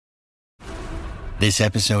This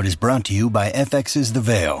episode is brought to you by FX's The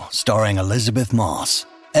Veil, starring Elizabeth Moss.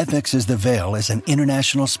 FX's The Veil is an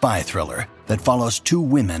international spy thriller that follows two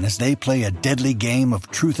women as they play a deadly game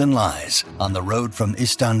of truth and lies on the road from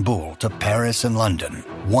Istanbul to Paris and London.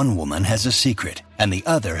 One woman has a secret, and the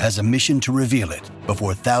other has a mission to reveal it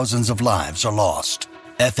before thousands of lives are lost.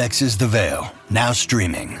 FX's The Veil, now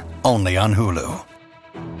streaming, only on Hulu.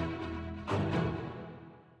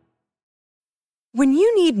 When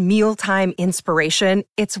you need mealtime inspiration,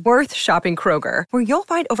 it's worth shopping Kroger, where you'll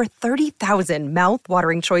find over 30,000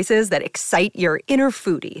 mouth-watering choices that excite your inner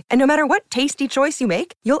foodie. And no matter what tasty choice you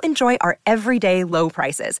make, you'll enjoy our everyday low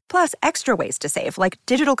prices, plus extra ways to save, like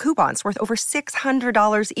digital coupons worth over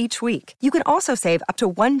 $600 each week. You can also save up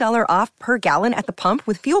to $1 off per gallon at the pump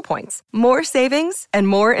with fuel points. More savings and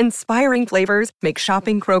more inspiring flavors make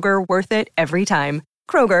shopping Kroger worth it every time.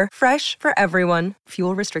 Kroger, fresh for everyone.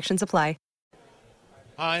 Fuel restrictions apply.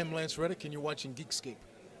 Hi, I'm Lance Reddick, and you're watching Geekscape.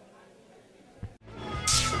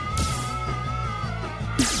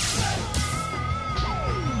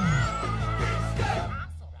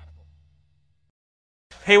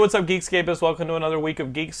 Hey, what's up, Geekscapists? Welcome to another week of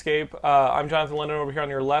Geekscape. I'm Jonathan Lennon over here on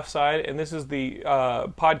your left side, and this is the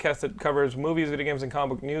podcast that covers movies, video games, and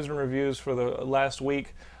comic book news and reviews for the last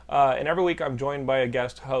week. And every week I'm joined by a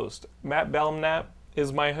guest host. Matt Belknap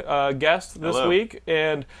is my guest this week,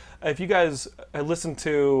 and if you guys listen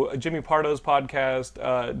to Jimmy Pardo's podcast,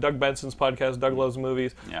 Doug Benson's podcast, Doug Loves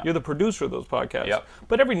Movies, you're the producer of those podcasts. Yep.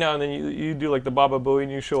 But every now and then you do like the Baba Booey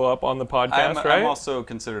and you show up on the podcast, right? I'm also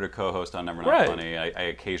considered a co-host on Never Not Funny. I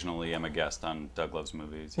occasionally am a guest on Doug Loves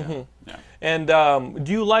Movies. Yeah. Mm-hmm. Yeah. And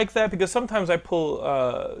do you like that? Because sometimes I pull,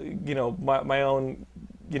 my own,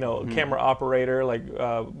 camera operator, like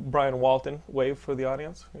Brian Walton. Wave for the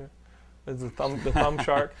audience. Yeah. The thumb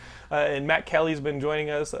shark. And Matt Kelly's been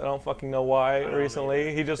joining us. I don't fucking know why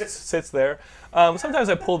recently. He just sits there. Sometimes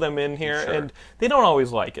I pull them in here, and they don't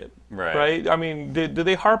always like it. Right? I mean, do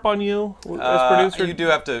they harp on you as producer? You do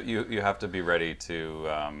have to. You have to be ready to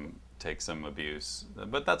take some abuse,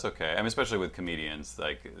 but that's okay. I mean, especially with comedians,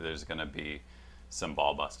 like there's going to be some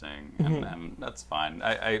ball busting, and that's fine.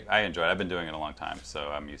 I enjoy it. I've been doing it a long time, so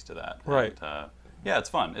I'm used to that. Right. And, yeah, it's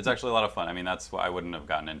fun. It's actually a lot of fun. I mean, that's why I wouldn't have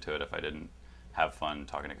gotten into it if I didn't have fun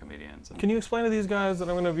talking to comedians. Can you explain to these guys that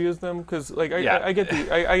I'm going to abuse them? Because like I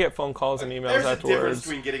get phone calls and emails There's afterwards. There's a difference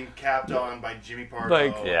between getting capped on by Jimmy Pardo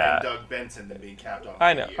and Doug Benson than being capped on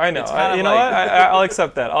by I know. You know what? I'll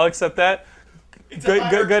accept that. It's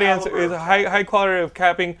good answer. It's a high quality of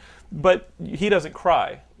capping, but he doesn't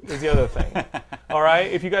cry. Is the other thing. All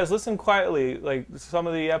right? If you guys listen quietly, like some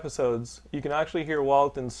of the episodes, you can actually hear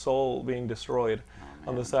Walton's soul being destroyed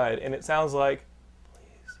on the side. And it sounds like,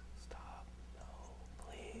 please stop. No,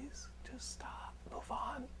 please. Just stop. Move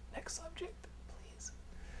on. Next subject, please.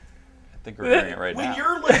 I think we're hearing it right now. When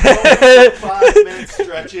you're like going 5-minute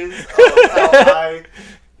stretches of how I...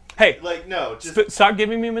 Hey. Like, no, just... Stop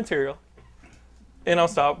giving me material. And I'll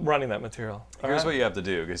stop running that material. Here's what you have to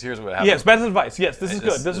do, because here's what happens. Yes, best advice. Yes, this is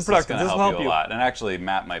good. This is productive. This will help you a lot. And actually,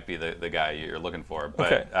 Matt might be the guy you're looking for.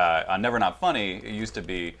 But on Never Not Funny, it used to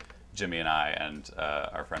be Jimmy and I and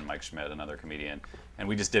our friend Mike Schmidt, another comedian, and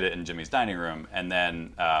we just did it in Jimmy's dining room. And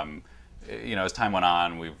then, as time went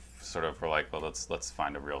on, we sort of were like, well, let's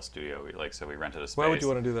find a real studio. So we rented a space. Why would you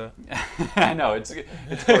want to do that? I know it's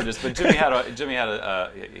gorgeous, but Jimmy had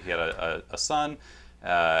a son.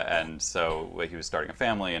 And so he was starting a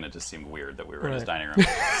family, and it just seemed weird that we were in his dining room.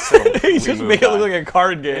 So he just made it look like a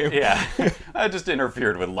card game. Yeah, I just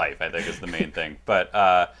interfered with life, I think, is the main thing. But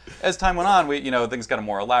as time went on, things got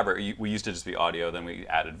more elaborate. We used to just be audio, then we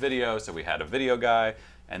added video, so we had a video guy,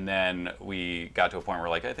 and then we got to a point where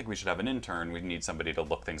I think we should have an intern. We need somebody to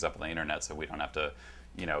look things up on the internet, so we don't have to,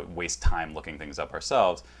 waste time looking things up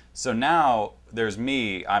ourselves. So now there's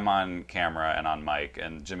me, I'm on camera and on mic,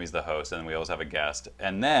 and Jimmy's the host, and we always have a guest.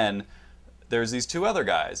 And then there's these two other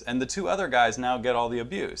guys, and the two other guys now get all the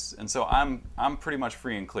abuse. And so I'm pretty much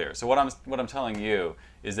free and clear. So what I'm telling you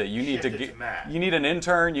is that you need you need an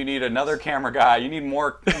intern, you need another camera guy, you need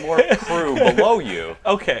more crew below you.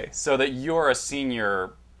 Okay. So that you're a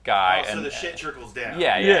senior guy. So the shit trickles down.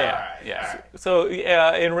 Yeah. All right. So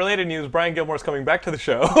in related news, Brian Gilmore's coming back to the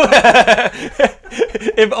show.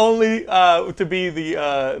 If only to be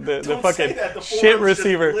the fucking shit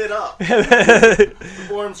receiver. Just lit up. The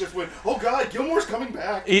forums just went, oh God, Gilmore's coming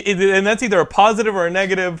back. And that's either a positive or a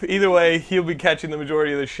negative. Either way, he'll be catching the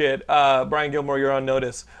majority of the shit. Brian Gilmore, you're on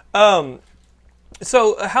notice.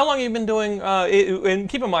 So how long have you been doing, and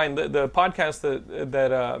keep in mind, the podcast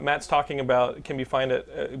that Matt's talking about can be found at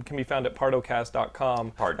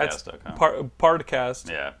pardocast.com. Pardcast.com. Pardcast.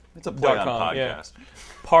 Yeah. It's a play on podcast. Yeah.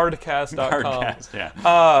 Pardcast.com. Pardcast, yeah.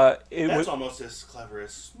 That's almost as clever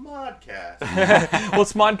as Smodcast. Well,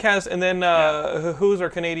 Smodcast, and then who's our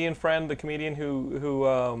Canadian friend, the comedian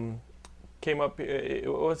who came up?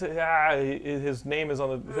 What's it? His name is on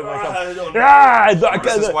the.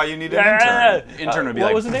 This is why you need an intern. Intern would be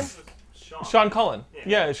what was his name? Sean Cullen.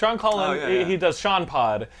 Yeah, Sean Cullen. He does Sean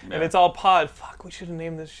Pod, and it's all pod. Fuck, we should have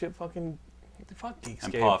named this shit fucking. Fuck Geekscape.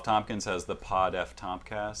 And Paul F. Tompkins has the Pod F.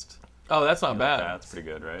 Tompcast. Oh, that's not bad. That's pretty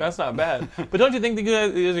good, right? That's not bad. But don't you think you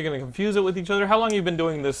guys are going to confuse it with each other? How long have you been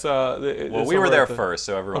doing this? Well, we were there first,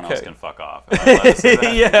 so everyone else can fuck off.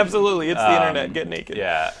 Yeah, absolutely. It's the internet. Get naked.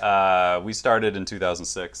 Yeah. We started in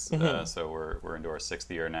 2006, so we're into our 6th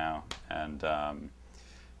year now.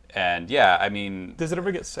 And yeah, I mean... Does it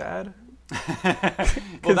ever get sad?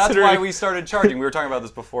 Well, that's why we started charging. We were talking about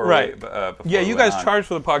this before. Right. Before you guys charged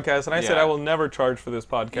for the podcast, and I said I will never charge for this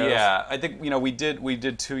podcast. Yeah, I think we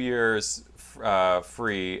did 2 years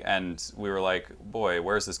free, and we were like, boy,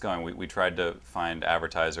 where's this going? We tried to find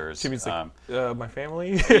advertisers. Jimmy's like, my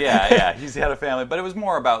family. yeah, he had a family, but it was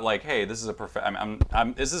more about like, hey, this is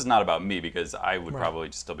this is not about me because I would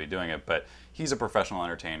probably still be doing it, but he's a professional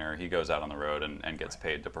entertainer. He goes out on the road and gets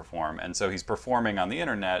paid to perform, and so he's performing on the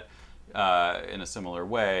internet. In a similar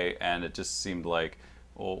way, and it just seemed like,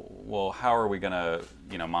 well, how are we gonna,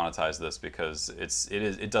 monetize this? Because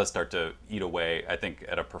it does start to eat away, I think,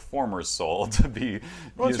 at a performer's soul to be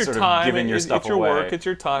it's your sort time, of giving your stuff away. It's your work, it's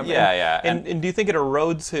your time. Yeah. And do you think it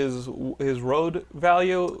erodes his road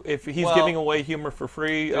value if he's giving away humor for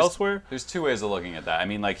free elsewhere? There's 2 ways of looking at that. I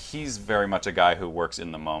mean, like, he's very much a guy who works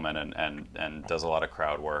in the moment and does a lot of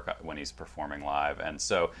crowd work when he's performing live, and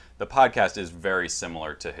so the podcast is very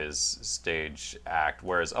similar to his stage act,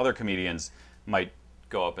 whereas other comedians might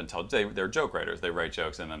go up and tell they're joke writers. They write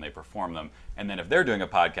jokes and then they perform them. And then if they're doing a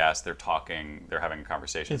podcast, they're talking, they're having a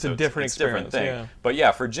conversation. It's a different experience. Different thing. Yeah. But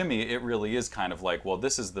yeah, for Jimmy, it really is kind of like, well,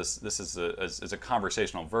 this is a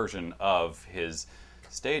conversational version of his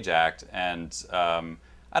stage act, and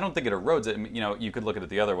I don't think it erodes it. You could look at it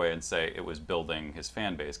the other way and say it was building his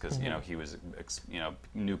fan base because he was,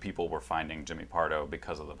 new people were finding Jimmy Pardo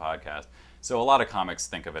because of the podcast. So a lot of comics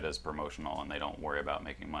think of it as promotional and they don't worry about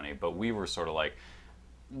making money. But we were sort of like,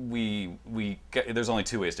 there's only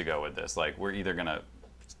 2 ways to go with this. Like, we're either gonna,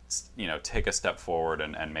 take a step forward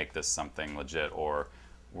and make this something legit, or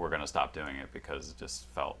we're gonna stop doing it because it just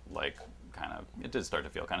felt like it did start to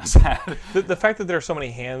feel kind of sad. The fact that there are so many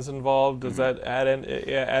hands involved, does that add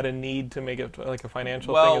a need to make it like a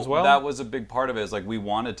financial thing as well? That was a big part of it. Is like we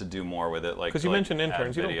wanted to do more with it. Like, because you mentioned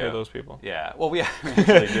interns, you don't pay those people. Yeah, well, we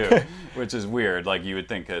actually do, which is weird. Like, you would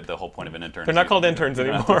think that the whole point of an intern. They're not called interns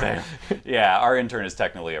anymore. Yeah, our intern is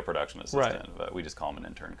technically a production assistant, right. But we just call him an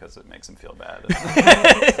intern because it makes him feel bad.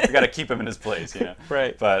 We got to keep him in his place,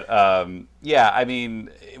 Right. But yeah, I mean,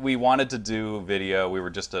 we wanted to do video. We were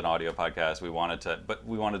just an audio podcast. We wanted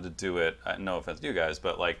to do it. No offense to you guys,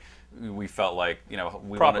 but like, we felt like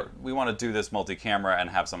we want to do this multi-camera and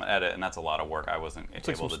have someone edit, and that's a lot of work. I wasn't able to do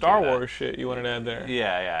that. It's like some Star Wars shit you wanted to add there.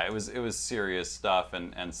 Yeah. It was serious stuff,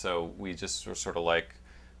 and so we just were sort of like,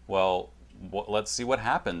 well, let's see what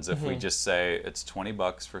happens if we just say it's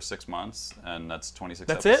 $20 for 6 months, and that's 26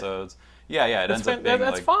 episodes. Yeah. It ends up being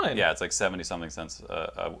that's fine. Yeah, it's like 70-something cents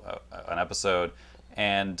an episode.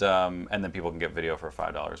 And then people can get video for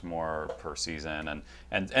 $5 more per season,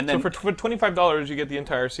 and then so for $25 you get the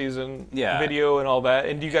entire season, video and all that.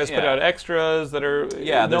 And do you guys put out extras that are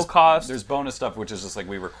no cost? There's bonus stuff, which is just like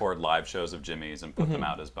we record live shows of Jimmy's and put them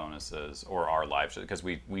out as bonuses, or our live shows, because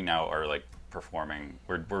we now are like performing.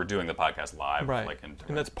 We're doing the podcast live, right? Like in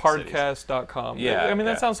and that's Pardcast.com. Yeah, I mean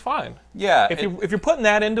that sounds fine. Yeah, if you're putting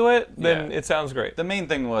that into it, then it sounds great. The main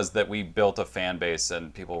thing was that we built a fan base,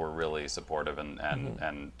 and people were really supportive,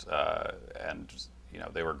 and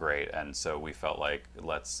they were great, and so we felt like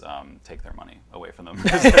let's take their money away from them.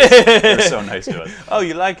 They're so nice to us. Oh,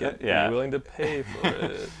 you like it? Yeah, you're willing to pay for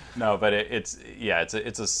it. No, but it's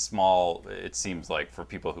a small. It seems like for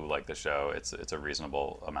people who like the show, it's a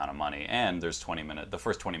reasonable amount of money, and there's 20 minutes. The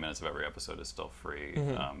first 20 minutes of every episode is still free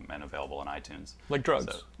and available on iTunes. Like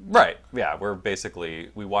drugs. So, right? Yeah,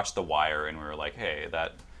 we watched The Wire, and we were like, hey,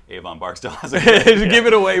 that Avon Barksdale has a give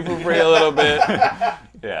it away for free a little bit.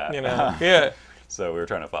 Yeah. Yeah. So we were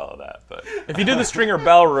trying to follow that, but if you do the Stringer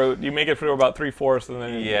Bell route, you make it through about 3/4,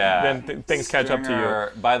 and then things catch up to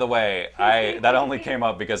you. By the way, that only came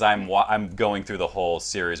up because I'm going through the whole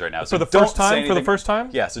series right now. So for the first time? For the first time?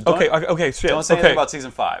 Yeah. So okay. Shit. Don't say anything about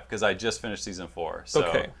season 5 because I just finished season 4. So,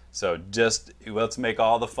 okay. So just let's make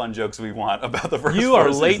all the fun jokes we want about the first. You are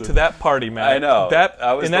late to that party, man. I know. That's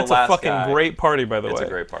a fucking great party, by the way. It's a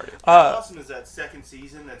great party. How awesome is that second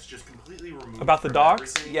season that's just completely removed about the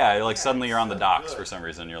docks? Everything? Yeah, like suddenly you're on the docks for some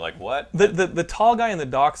reason. You're like, what? The tall guy in the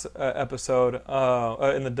docks episode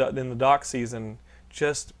in the dock season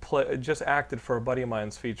just acted for a buddy of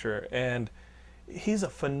mine's feature, and he's a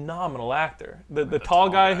phenomenal actor. The tall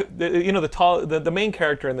guy, the main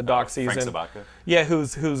character in the dock season. Frank Sabatka? Yeah,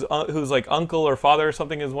 who's like uncle or father or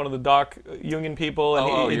something is one of the dock union people,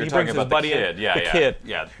 and he brings his buddy in. The kid.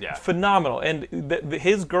 Yeah. Phenomenal. And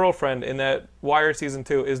his girlfriend in that Wire season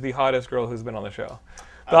 2 is the hottest girl who's been on the show.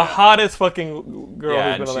 The hottest fucking girl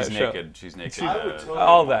who's been on that show. She's naked. I would totally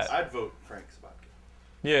all that. I'd vote Frank Sabatka.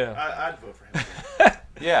 Yeah. I'd vote for him.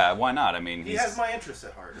 Yeah, why not? I mean, he has my interests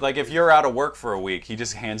at heart. Like, if you're out of work for a week, he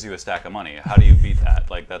just hands you a stack of money. How do you beat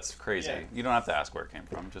that? Like, that's crazy. Yeah. You don't have to ask where it came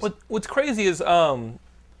from. What's crazy is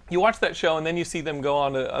you watch that show and then you see them go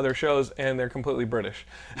on to other shows and they're completely British.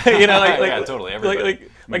 Yeah, totally. Everybody.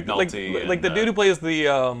 Like the dude who plays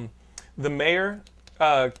the mayor.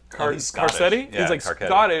 Carcetti. Yeah, he's like Carcetti.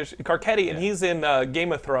 Scottish, Carcetti, and he's in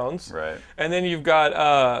Game of Thrones. Right. And then you've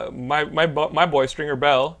got my boy Stringer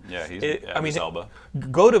Bell. Yeah, he's Elba.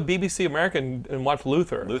 Go to BBC America and watch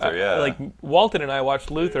Luther. Luther, yeah. Like Walton and I watched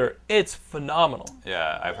Luther. It's phenomenal.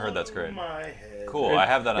 Yeah, I've heard that's great. My head. Cool. I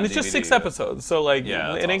have that on and it's DVD. just 6 episodes, so like it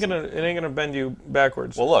ain't awesome. gonna bend you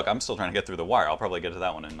backwards. Well, look, I'm still trying to get through The Wire. I'll probably get to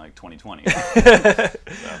that one in like 2020. So,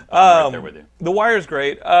 I'm right there with you. The Wire's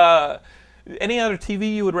great. Any other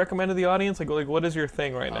TV you would recommend to the audience? Like what is your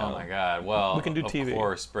thing right now? Oh my God! Well, we can do TV. Of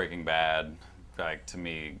course, Breaking Bad, like to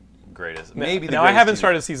me, greatest. Now I haven't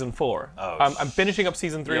started season 4. Oh, I'm finishing up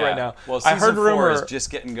season 3 right now. Well, I heard season 4 is just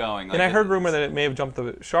getting going. Like, and I heard rumor that it may have jumped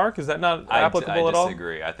the shark. Is that not applicable at all? I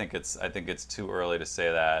disagree. I think it's too early to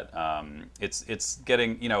say that. It's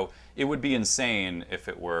getting, it would be insane if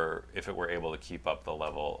it were able to keep up the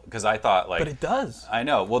level, because I thought like. But it does. I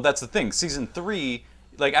know. Well, that's the thing. Season 3.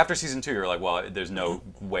 Like, after season 2, you're like, well, there's no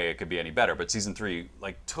way it could be any better. But season 3,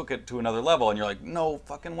 like, took it to another level, and you're like, no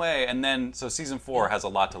fucking way. And then, so season 4 has a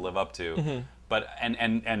lot to live up to. Mm-hmm. But,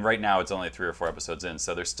 and right now, it's only 3 or 4 episodes in,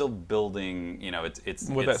 so they're still building, it's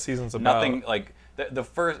what that season's about. Nothing, like, the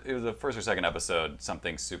first or second episode,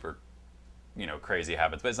 something super, crazy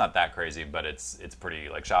happens. But it's not that crazy, but it's pretty,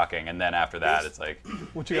 like, shocking. And then after that, it's like...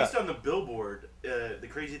 Based on the billboard, the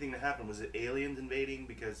crazy thing that happened was it aliens invading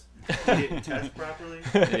because he didn't test properly.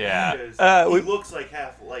 Yeah. Because he looks like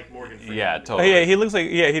like Morgan Freeman. Yeah, totally. Yeah, he looks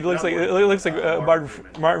like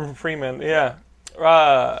Martin Freeman. Yeah.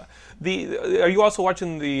 Are you also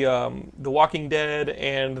watching the Walking Dead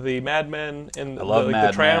and the Mad Men and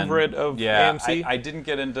the triumvirate of AMC? I didn't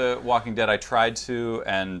get into Walking Dead. I tried to,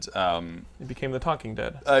 and it became the Talking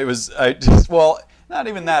Dead. Not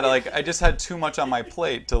even that. Like, I just had too much on my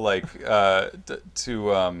plate to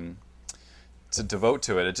to devote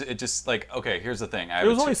to it. It just like, okay, here's the thing. It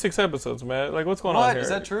was only 6 episodes, man. Like, what's going on here? Is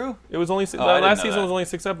that true? It was only the last season was only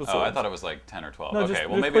 6 episodes. Oh, I thought it was like 10 or 12. No, okay,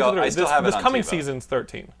 well maybe I still have it on this coming TiVo. season's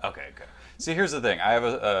 13. Okay. See, here's the thing. I have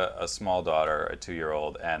a small daughter, a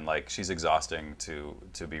 2-year-old, and like she's exhausting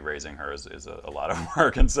to be raising her is a lot of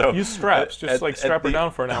work, and so use straps. Strap her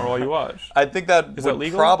down for an hour while you watch. I think that is would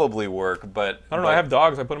legal? Probably work, but I don't know. I have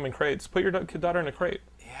dogs. I put them in crates. Put your daughter in a crate.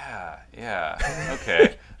 Yeah.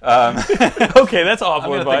 Okay. Okay, that's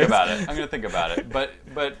awful advice. I'm gonna think about it. But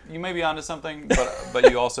you may be onto something. But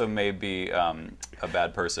you also may be a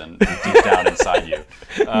bad person deep down inside you.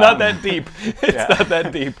 Not that deep. It's not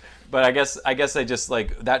that deep. But I guess I just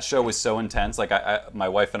like that show was so intense. Like my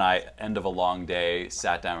wife and I, end of a long day,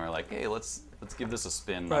 sat down and were like, hey, let's give this a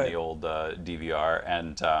spin on the old DVR.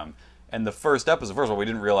 And the first episode, first of all, we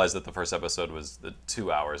didn't realize that the first episode was the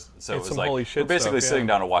 2 hours. So it was like we're basically sitting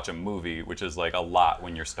down to watch a movie, which is like a lot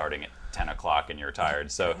when you're starting at 10 o'clock and you're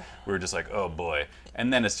tired. So we were just like, oh boy.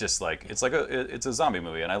 And then it's just like it's a zombie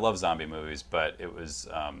movie, and I love zombie movies, but it was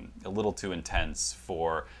a little too intense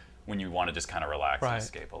for when you want to just kind of relax and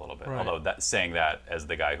escape a little bit. Right. Although saying that as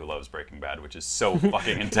the guy who loves Breaking Bad, which is so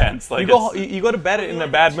fucking intense. Like you go to bed in a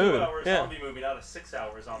bad mood. 2-hour zombie movie, not a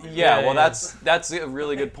 6-hour zombie movie. Yeah, that's a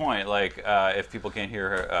really good point. Like if people can't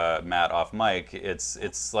hear Matt off mic,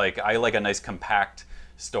 it's like I like a nice compact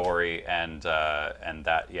story, and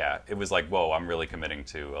that it was like, whoa, I'm really committing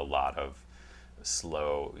to a lot of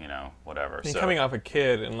slow, whatever. And So coming off a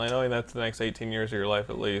kid and knowing that's the next 18 years of your life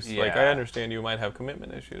at least, like I Yeah. understand you might have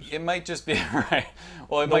commitment issues. it might just be right.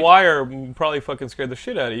 Well, The Wire probably fucking scared the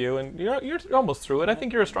shit out of you, and you're almost through it. I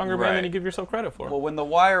think you're a stronger man than Right. you give yourself credit for. Well, when The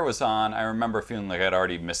Wire was on, I remember feeling like I'd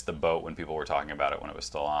already missed the boat when people were talking about it when it was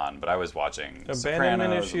still on. But I was watching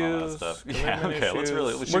Abandonment Sopranos and all that issues. stuff. Yeah, commitment okay, let's issues.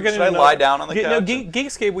 really. We're Should, getting I into- lie down on the No, couch?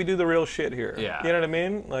 Geekscape, we do the real shit here. Yeah. You know what I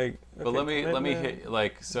mean? Like. But okay, let me commitment.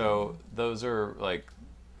 hit so those are like,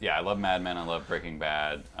 yeah, I love Mad Men. I love Breaking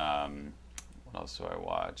Bad. What else do I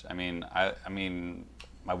watch? I mean,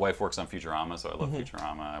 my wife works on Futurama, so I love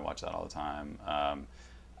Futurama. I watch that all the time.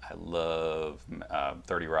 I love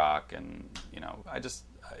 30 Rock, and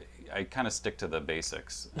I kind of stick to the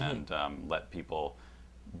basics and let people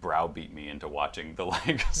browbeat me into watching the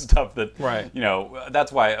stuff that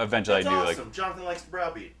that's why eventually That's I do awesome. Jonathan likes to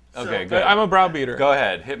browbeat. Okay, So, good. I'm a browbeater. Go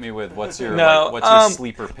ahead, hit me with what's your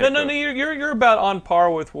sleeper pick? No, you're about on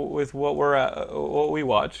par with what what we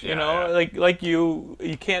watch. Yeah, like you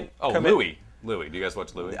can't. Oh, commit. Louis. Do you guys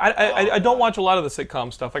watch Louis? I don't watch a lot of the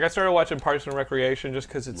sitcom stuff. Like I started watching Parks and Recreation just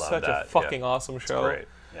because it's Love such a that, fucking yeah. awesome show. Great.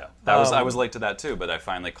 Yeah, I was late to that too, but I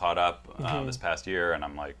finally caught up this past year, and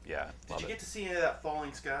I'm like, yeah, Did love you it. get to see any of that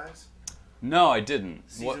Falling Skies? No, I didn't.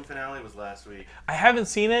 Season finale was last week. I haven't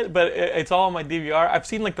seen it, but it's all on my DVR. I've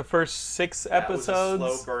seen like the first 6 episodes That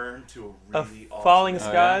was a slow burn to a of really awesome Falling ending.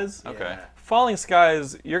 Skies. Okay. Yeah. Falling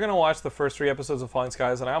Skies, you're going to watch the first 3 episodes of Falling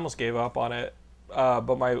Skies, and I almost gave up on it.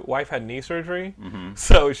 But my wife had knee surgery,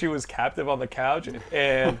 so she was captive on the couch,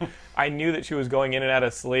 and I knew that she was going in and out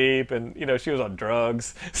of sleep, and, she was on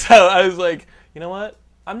drugs. So I was like, you know what?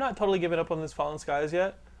 I'm not totally giving up on this Falling Skies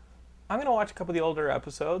yet. I'm going to watch a couple of the older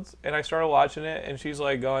episodes, and I started watching it, and she's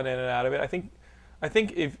like going in and out of it. I think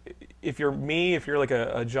if you're me, if you're like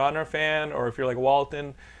a genre fan, or if you're like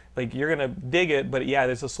Walton, like you're gonna dig it. But yeah,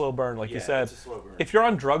 there's a slow burn, like you said. It's a slow burn. If you're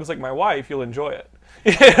on drugs like my wife, you'll enjoy it.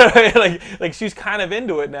 like she's kind of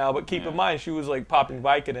into it now, but keep in mind she was like popping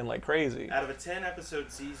Vicodin like crazy. Out of a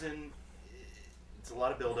 10-episode season, it's a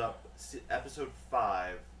lot of build-up. Episode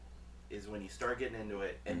 5 is when you start getting into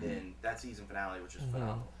it, and then that season finale, which is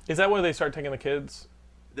phenomenal. Is that where they start taking the kids?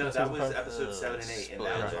 No, that season was 5? episode 7 and 8, and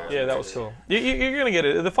that was awesome. Yeah, that was cool. You're gonna get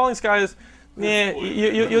it. The Falling Skies. Yeah,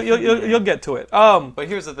 you'll get to it. But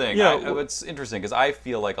here's the thing. Yeah. It's interesting because I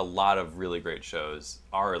feel like a lot of really great shows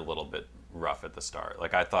are a little bit rough at the start.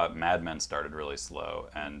 Like I thought Mad Men started really slow,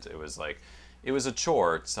 and it was a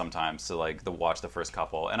chore sometimes to watch the first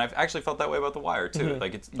couple. And I've actually felt that way about The Wire too.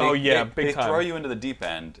 Like it's big they time. throw you into the deep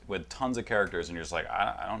end with tons of characters, and you're just like,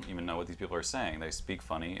 I don't even know what these people are saying. They speak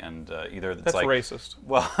funny, and either it's That's like racist.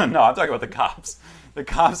 Well, no, I'm talking about the cops. The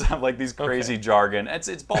cops have like these crazy jargon.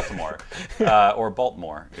 It's Baltimore, or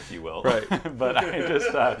Baltimore, if you will. Right. But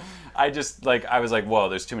I was like, whoa,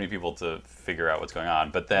 there's too many people to figure out what's going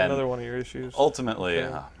on. But then Another one of your issues. ultimately,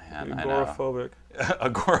 Okay. oh man, You're I know. agoraphobic.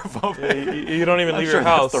 Agoraphobic. You don't even I'm leave sure your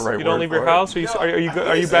house. that's the right You don't word leave your for it. house. Are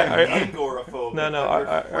you back? Angoraphobic. No, Are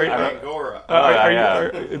are- Angora.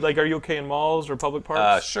 are you okay in malls or public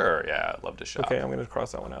parks? Sure, yeah, I'd love to shop. Okay, I'm gonna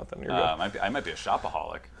cross that one out then. You're I might be a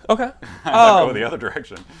shopaholic. good. Okay. I go the other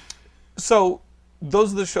direction. So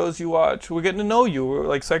those are the shows you watch. We're getting to know you. We're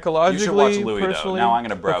like psychologically, You should watch Louis, though. personally. Now I'm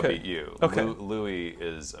going to browbeat Okay. you. Okay. Louis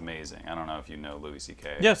is amazing. I don't know if you know Louis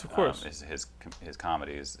C.K. Yes, of course. His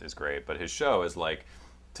comedy is great, but his show is like,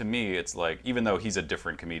 to me, it's like, even though he's a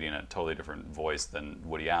different comedian, a totally different voice than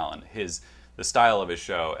Woody Allen, the style of his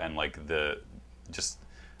show and like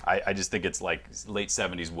I just think it's like late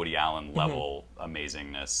 70s Woody Allen level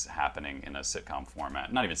amazingness happening in a sitcom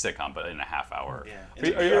format. Not even sitcom, but in a half hour. Yeah. Are And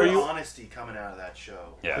you- are you- honesty coming out of that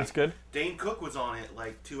show. Yeah. It's good. Dane Cook was on it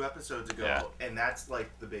like 2 episodes ago, Yeah. and that's like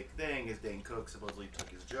the big thing is Dane Cook supposedly took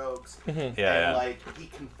his jokes, Yeah, and yeah. like he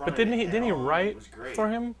confronted. But didn't he it write It was great. for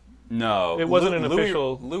him? No, It wasn't an Louis-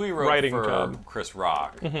 official Louis wrote writing for job. Chris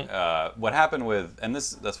Rock. What happened with, and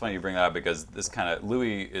that's funny you bring that up because this kind of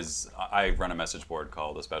Louis is. I run a message board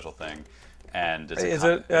called The Special Thing, and it's Is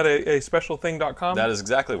it at a specialthing.com? That is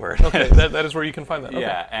exactly where it Okay, is. that is where you can find that. Okay.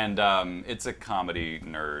 Yeah, and it's a comedy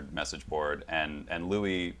nerd message board, and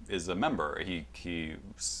Louis is a member. He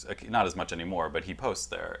not as much anymore, but he posts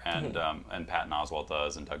there, and Patton Oswalt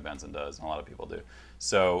does, and Doug Benson does, and a lot of people do.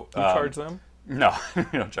 So You charge them? No, we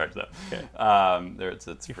don't charge them. Okay.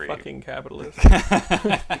 It's You free. fucking capitalist.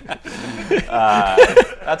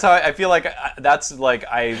 That's how I feel like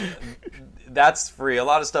that's free. A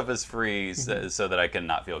lot of stuff is free so that I can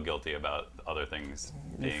not feel guilty about other things.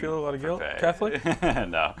 You being feel a lot of for guilt? pay. Catholic?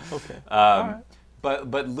 No. Okay.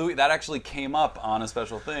 But Louis, that actually came up on A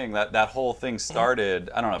Special Thing. That whole thing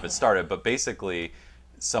started. I don't know if it started, but basically,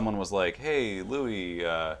 someone was like, "Hey, Louis,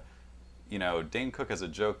 Dane Cook has a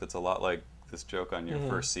joke that's a lot like this joke on your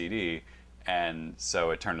first CD. And so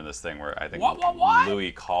it turned into this thing where I think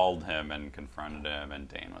Louis called him and confronted him, and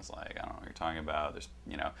Dane was like, I don't know what you're talking about.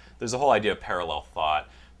 There's a whole idea of parallel thought,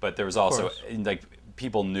 but there was also, like,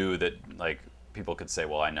 people knew that, like, people could say,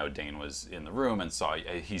 well, I know Dane was in the room and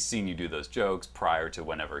he's seen you do those jokes prior to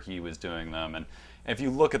whenever he was doing them. And if you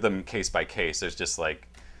look at them case by case, there's just like...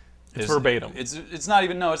 It's verbatim. It's not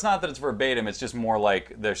even, no, it's not that it's verbatim. It's just more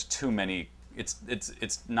like there's too many...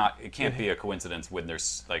 It's not. It can't be a coincidence when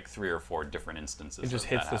there's like 3 or 4 different instances. It just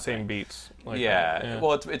hits the same beats. Like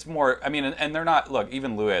Well, it's more. I mean, and they're not. Look,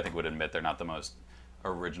 even Louis, I think, would admit they're not the most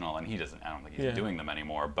original, and he doesn't. I don't think he's doing them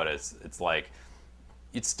anymore. But it's like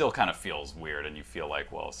it still kind of feels weird, and you feel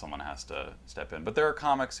like, well, someone has to step in. But there are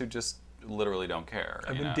comics who just literally don't care.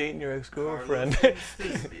 I've been dating your ex-girlfriend.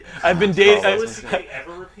 I've been dating. Did they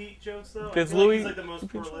ever repeat jokes though? It's Louis. He's like the most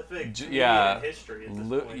prolific in history at this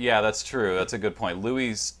point. Yeah, that's true. That's a good point.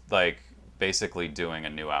 Louis like basically doing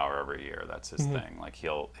a new hour every year. That's his thing. Like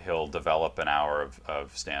he'll develop an hour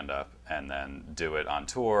of stand-up and then do it on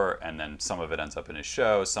tour, and then some of it ends up in his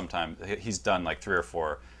show. Sometimes he's done like 3 or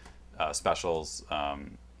 4 specials.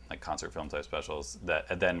 Like concert film type specials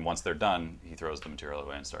and then once they're done, he throws the material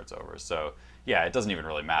away and starts over. So yeah, it doesn't even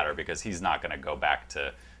really matter because he's not going to go back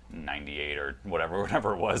to 98 or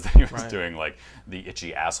whatever it was that he was doing, like the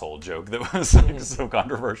itchy asshole joke that was like, so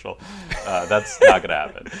controversial. That's not going to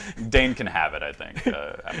happen. Dane can have it, I think.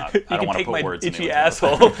 I don't want to put words in itchy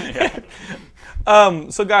asshole.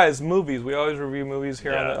 So guys, movies. We always review movies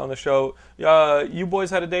here on the show. You boys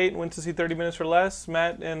had a date, went to see 30 Minutes or Less.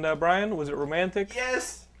 Matt and Brian, was it romantic?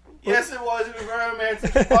 Yes, it was. It was very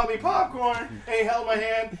romantic. He bought me popcorn, and he held my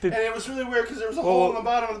hand, and it was really weird because there was a hole in the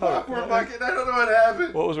bottom of the popcorn bucket. I don't know what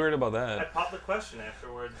happened. What was weird about I that? popped the question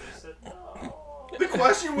afterwards, but he said no. The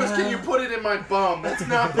question was, can you put it in my bum? That's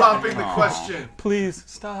not popping the question. Please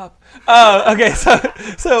stop. Okay,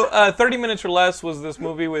 so 30 Minutes or Less was this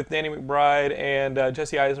movie with Danny McBride and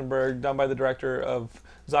Jesse Eisenberg, done by the director of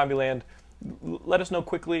Zombieland. Let us know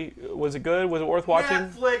quickly. Was it good? Was it worth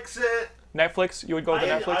watching? Netflix, you would go with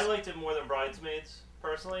Netflix? I liked it more than Bridesmaids,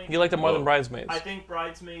 personally. You liked it more than Bridesmaids? I think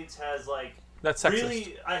Bridesmaids has, like... That's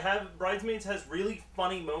sexist. Bridesmaids has really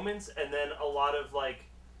funny moments, and then a lot of, like...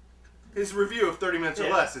 His review of 30 Minutes or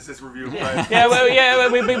Less is his review of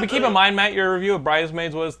Bridesmaids. But keep in mind, Matt, your review of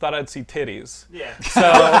Bridesmaids was thought I'd see titties. Yeah. So,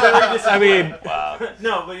 I mean... Wow.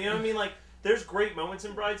 No, but you know what I mean? Like, there's great moments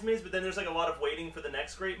in Bridesmaids, but then there's like a lot of waiting for the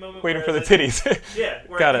next great moment. Waiting for the titties. Yeah.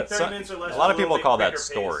 Got it. 30 Minutes or Less a lot of people call that pace.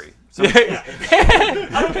 story.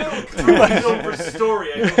 I don't go too much over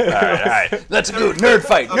story. All right. Let's do nerd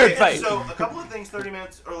fight. Nerd fight. So a couple of things 30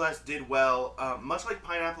 Minutes or Less did well. Much like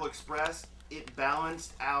Pineapple Express, it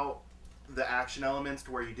balanced out the action elements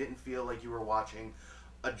to where you didn't feel like you were watching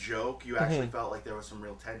a joke. You actually felt like there was some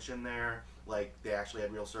real tension there, like they actually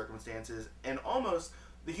had real circumstances, and almost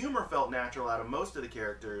the humor felt natural out of most of the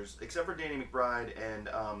characters, except for Danny McBride and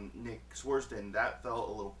Nick Swartzen. That felt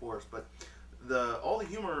a little forced, but all the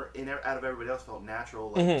humor out of everybody else felt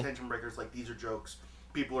natural, like tension breakers, like these are jokes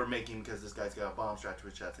people are making because this guy's got a bomb strapped to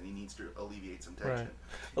his chest and he needs to alleviate some tension.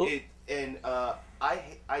 Right.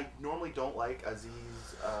 I normally don't like Aziz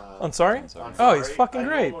Ansari. Ansari. Oh, he's fucking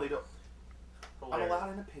great. I'm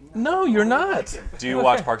allowed an opinion. No, you're not. Do you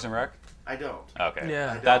watch Parks and Rec? I don't. Okay.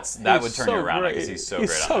 Yeah. That would turn you around because he's so great.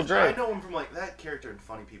 So great. I know him from like that character in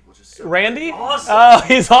Funny People. Just so Randy? Great. Awesome. Oh,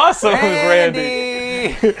 he's awesome.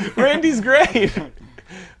 Randy. Randy's great.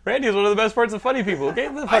 Randy is one of the best parts of Funny People.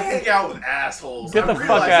 Get the fuck. I hang out with assholes. Get the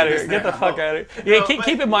fuck out of here. Get the fuck out of here. Yeah,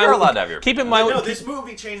 keep in mind. You're allowed to have your keep in opinion. mind. No, this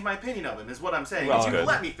movie changed my opinion of him. Is what I'm saying. Well, if you good.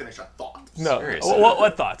 let me finish a thought. No. Seriously.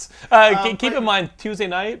 What thoughts? Keep in mind, Tuesday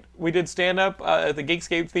night, we did stand-up at the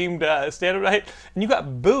Geekscape themed stand-up night, and you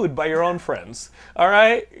got booed by your own friends. All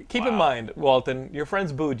right? Keep in mind, Walton, your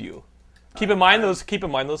friends booed you. Keep in mind those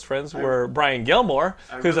friends were Brian Gilmore,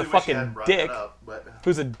 who's a fucking dick,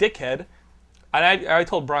 who's a dickhead. And I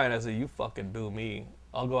told Brian, I said, you fucking boo me.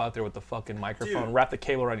 I'll go out there with the fucking microphone, wrap the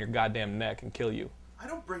cable around your goddamn neck, and kill you. I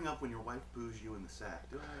don't bring up when your wife boos you in the sack,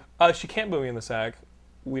 do I? She can't boo me in the sack.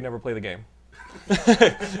 We never play the game.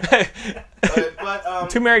 but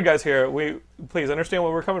Two married guys here. Please understand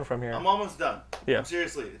where we're coming from here. I'm almost done. Yeah.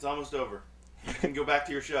 Seriously, it's almost over. You can go back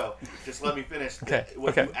to your show. Just let me finish what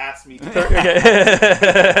Okay. you asked me to do. Okay.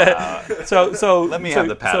 So Let me have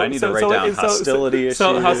the pad. I need to write down hostility issues.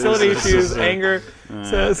 So hostility issues, anger.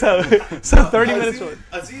 So 30 minutes.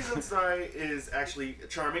 Aziz Ansari is actually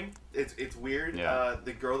charming. It's weird. Yeah.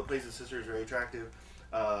 The girl that plays his sister is very attractive.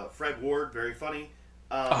 Fred Ward, very funny.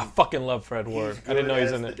 I fucking love Fred Ward. I didn't know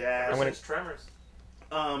he's in it. I'm gonna Tremors.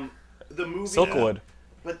 The movie. Silkwood.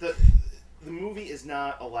 But the movie is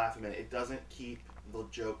not a laugh a minute. It doesn't keep the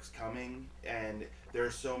jokes coming, and there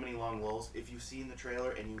are so many long lulls. If you've seen the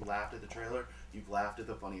trailer and you laughed at the trailer, you've laughed at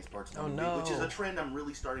the funniest parts of the movie, which is a trend I'm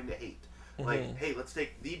really starting to hate. Like, hey, let's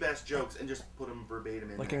take the best jokes and just put them verbatim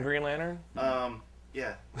in Like there. in Green Lantern?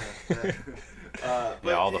 Yeah.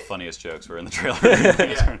 Yeah, all the funniest jokes were in the trailer.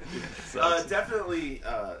 Definitely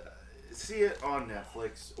see it on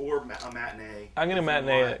Netflix or a matinee. I'm gonna if you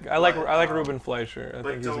matinee want, it. I like but, Ruben Fleischer. I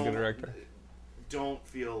but think he's a good director. Don't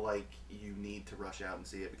feel like you need to rush out and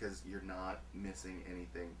see it because you're not missing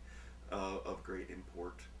anything of great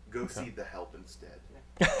import. Go see The Help instead.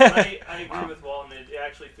 I agree with Walton. It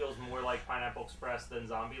actually feels more like Pineapple Express than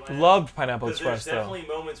Zombieland. Loved Pineapple Express, there's though. definitely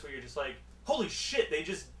moments where you're just like, holy shit, they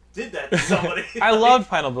just did that to somebody. I loved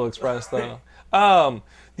Pineapple Express, though.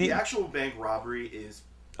 The actual bank robbery is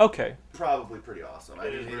okay. probably pretty awesome. I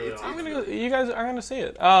mean, really awesome. You guys are gonna see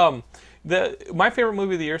it. My favorite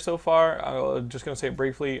movie of the year so far. I'm just gonna say it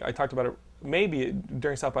briefly. I talked about it maybe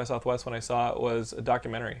during South by Southwest when I saw it. Was a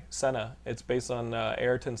documentary, Senna. It's based on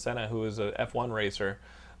Ayrton Senna, who is a F1 racer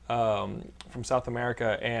from South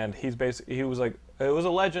America, and he was like, it was a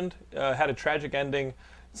legend. Had a tragic ending.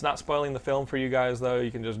 It's not spoiling the film for you guys, though. You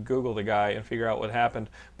can just Google the guy and figure out what happened.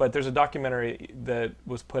 But there's a documentary that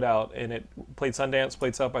was put out, and it played Sundance,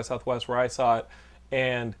 played South by Southwest, where I saw it.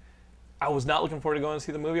 And I was not looking forward to going to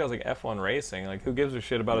see the movie. I was like, F1 racing? Like, who gives a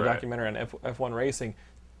shit about a documentary on F1 racing?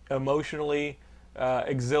 Emotionally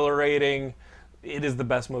exhilarating. It is the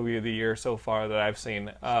best movie of the year so far that I've seen.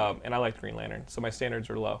 And I liked Green Lantern, so my standards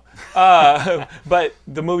are low. But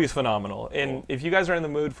the movie's phenomenal. And if you guys are in the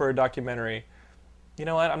mood for a documentary, you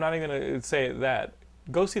know what? I'm not even going to say that.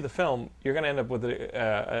 Go see the film. You're going to end up with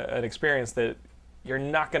an experience that you're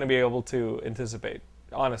not going to be able to anticipate.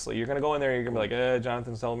 Honestly, you're going to go in there, you're going to be like,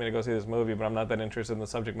 Jonathan's telling me to go see this movie, but I'm not that interested in the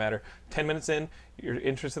subject matter. 10 minutes in, you're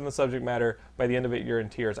interested in the subject matter. By the end of it, you're in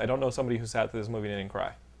tears. I don't know somebody who sat through this movie and didn't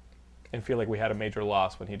cry and feel like we had a major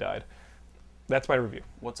loss when he died. That's my review.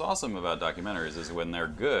 What's awesome about documentaries is when they're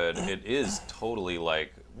good, it is totally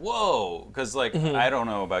like, whoa. Because, like, I don't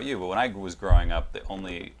know about you, but when I was growing up, the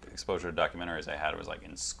only exposure to documentaries I had was, like,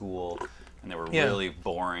 in school. And they were really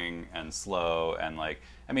boring and slow. And, like,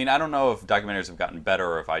 I mean, I don't know if documentaries have gotten better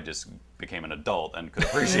or if I just became an adult and could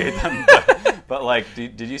appreciate them. But like,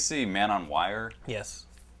 did you see Man on Wire? Yes.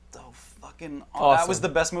 So fucking awesome. That was the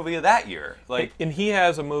best movie of that year. Like, and he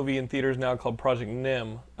has a movie in theaters now called Project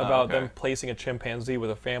Nim about them placing a chimpanzee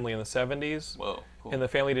with a family in the 70s. Whoa, cool. And the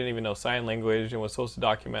family didn't even know sign language and was supposed to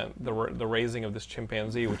document the raising of this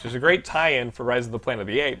chimpanzee, which is a great tie-in for Rise of the Planet of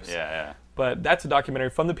the Apes. Yeah. But that's a documentary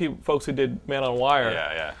from the folks who did Man on Wire.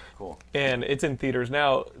 Yeah, cool. And it's in theaters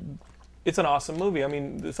now. It's an awesome movie. I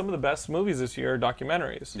mean, some of the best movies this year are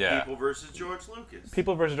documentaries. Yeah. People versus George Lucas.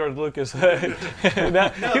 People versus George Lucas. No,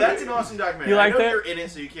 that's an awesome documentary. You like I know that? you're in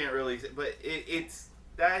it, so you can't really. But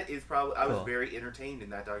that is probably. I was very entertained in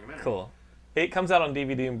that documentary. Cool. It comes out on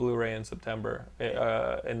DVD and Blu-ray in September.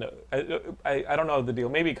 And I don't know the deal.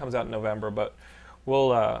 Maybe it comes out in November, but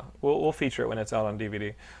we'll feature it when it's out on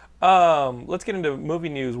DVD. Let's get into movie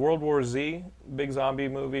news. World War Z, big zombie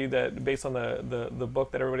movie that based on the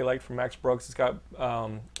book that everybody liked from Max Brooks. It's got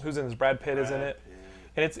who's in this? Brad Pitt is in it,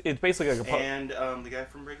 and it's basically like a. And the guy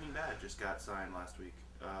from Breaking Bad just got signed last week.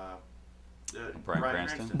 Bryan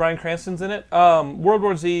Cranston. Bryan Cranston's in it. World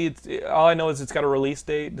War Z. All I know is it's got a release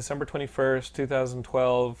date, December 21st,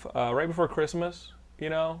 2012, right before Christmas.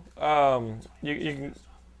 You know, you can.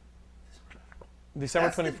 December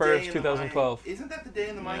 21st, 2012. Isn't that the day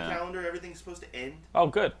in the Mayan calendar everything's supposed to end? Oh,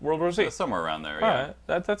 good. World War Z. Somewhere around there, All right.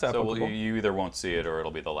 That's applicable. So you either won't see it or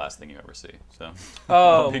it'll be the last thing you ever see. So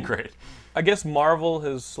that'll be great. I guess Marvel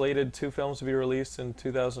has slated 2 films to be released in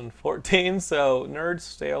 2014, so nerds,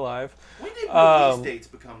 stay alive. When did release dates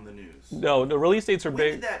become the news? No, the release dates are When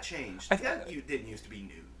big. did that change? That didn't used to be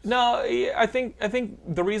news. No, I think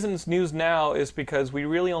the reason it's news now is because we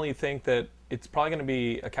really only think that it's probably going to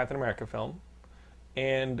be a Captain America film.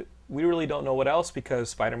 And we really don't know what else because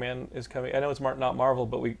Spider-Man is coming. I know it's not Marvel,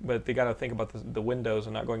 but they got to think about the windows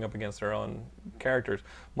and not going up against their own characters.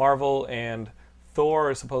 Marvel and Thor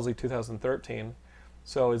is supposedly 2013.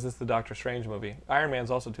 So is this the Doctor Strange movie? Iron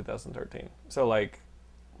Man's also 2013. So like,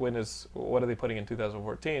 what are they putting in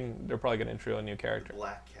 2014? They're probably going to intro a new character. The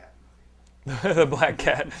Black Cat movie. The Black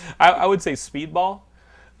Cat. I would say Speedball.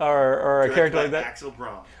 Or a character like that. Axel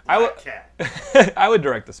Braun. Cat. I would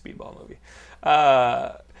direct the Speedball movie.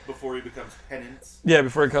 Before he becomes Penance. Yeah,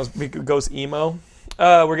 before it goes emo.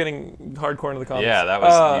 We're getting hardcore into the comics. Yeah, that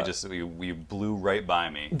was you blew right by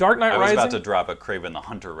me. Dark Knight I was Rising? about to drop a Kraven the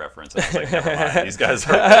Hunter reference. And I was like, never mind. These guys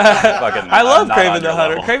are fucking. I love not Kraven on the your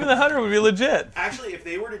Hunter. level. Kraven the Hunter would be legit. Actually, if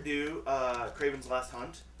they were to do Kraven's Last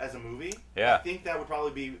Hunt as a movie, Yeah. I think that would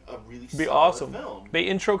probably be a really Be solid awesome. film. They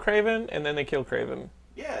intro Kraven and then they kill Kraven.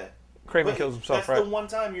 Yeah. Kraven But kills himself, that's right? the one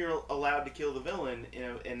time you're allowed to kill the villain,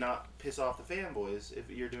 and not piss off the fanboys if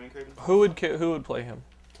you're doing Kraven's Last Who would play him?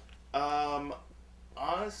 Hunt.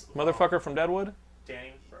 Honestly, Motherfucker from Deadwood?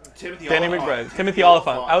 Danny McBride. Danny McBride. Timothy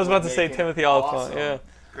Oliphant. I was about to would say make him Timothy Oliphant. awesome. Yeah.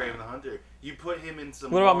 Kraven the Hunter. You put him in some.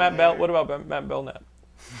 What about long Matt Bell? hair. What about Matt Belknap?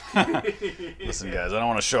 Listen, guys, I don't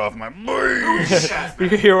want to show off my boobs.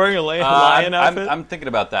 You're wearing a lion outfit. I'm thinking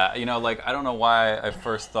about that. You know, like I don't know why I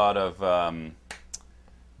first thought of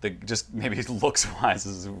just maybe looks wise.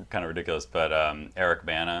 This is kind of ridiculous, but Eric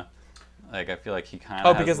Bana. Like I feel like he kind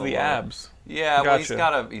of. Oh, because of the abs. Yeah, well,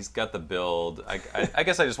 Gotcha. he's got the build. I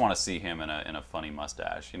guess I just want to see him in a funny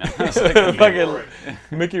mustache. You know, Fucking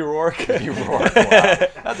Mickey Rourke. Mickey Rourke. Wow.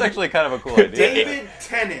 That's actually kind of a cool idea. David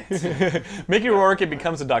Tennant. Mickey Rourke. It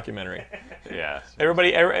becomes a documentary. Yeah.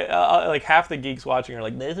 Everybody, like half the geeks watching are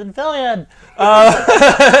like, Nathan Fillion!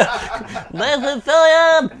 Nathan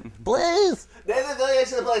Fillion! Please! Nathan Fillion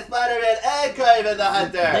should play Spider-Man and Kraven the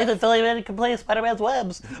Hunter. Nathan Fillion can play Spider-Man's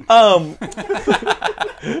webs.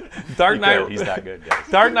 Dark Knight. He's that good, guys.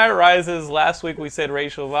 Dark Knight Rises. Last week we said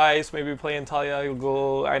Rachel Weisz, maybe playing Talia al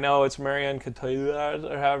Ghul. I know it's Marion Cotillard,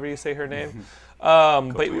 or however you say her name.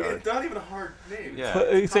 But It's not even a hard name.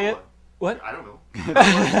 Yeah. you say it? What? I don't know.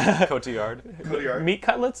 Cotillard. Cotillard. Meat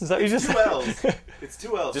cutlets? Is that what you just Two L's. It's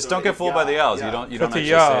two L's. Just so don't get it's fooled by the L's. yeah. You don't actually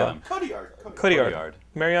say Cotillard. them. Cotillard. Cotillard.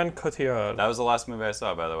 Marion Cotillard. That was the last movie I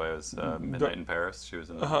saw, by the way. It was Midnight in Paris. She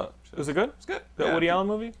was in. Was it good? It's good. That Yeah. Woody Allen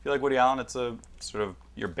movie? If you like Woody Allen, it's a sort of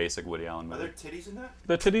your basic Woody Allen Are there movie. titties in that?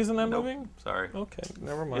 The titties in that Nope. movie? Sorry. Okay,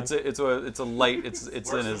 never mind. It's a light. It's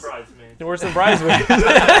Worse in than his. Bridesmaids. Worse than Bridesmaids.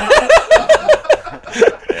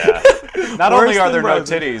 Yeah. Not Worse only are than there no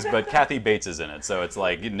Bridesmaids. titties, but Kathy Bates is in it, so it's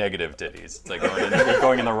like negative titties. It's like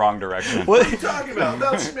going in the wrong direction. What are you talking about?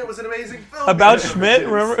 Mel Schmidt was an amazing film. About Schmidt?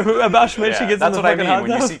 Remember About Schmidt? Yeah, She gets that's in the what I fucking mean. hot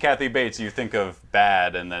When you tub? see Kathy Bates, you think of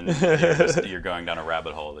bad, and then you're going down a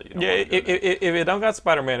rabbit hole that you don't Yeah, want to go down. if it don't got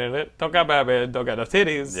Spider-Man in it, don't got Batman, don't got no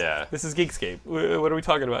titties. Yeah. This is Geekscape. What are we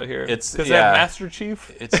talking about here? It's- Does it yeah. have Master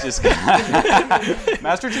Chief? It's just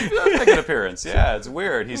Master Chief does make an appearance. Yeah, it's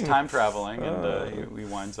weird. He's time traveling, and he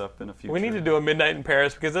winds up in a future. We need to do a Midnight in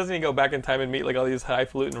Paris, because doesn't he go back in time and meet like all these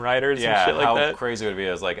highfalutin writers Yeah, and shit like how that? crazy would it be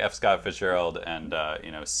as like F. Scott Fitzgerald and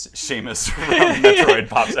Seamus from Metroid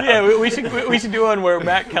pops out. Yeah, we should do one where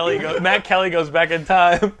Matt Kelly goes back in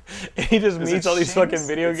time and he just meets all these Seamus? fucking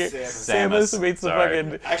video games. It's Samus meets the Sorry.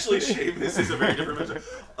 fucking. Actually, Seamus is a very different picture.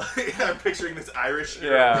 I'm picturing this Irish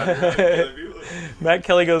hero. Yeah. Matt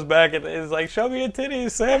Kelly goes back and is like, "Show me your titties,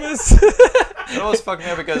 Samus. It always fucked me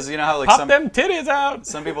up because you know how like Pop them titties out."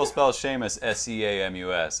 some people spell Seamus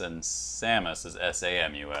S-E-A-M-U-S and Samus is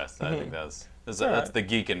S-A-M-U-S. I think that's the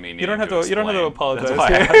geek in me. You don't have to apologize. That's why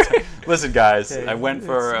I have to. Listen, guys, I went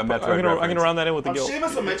for a Metroid I'm reference. gonna round that in with the guilt.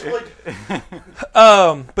 Seamus a Metroid?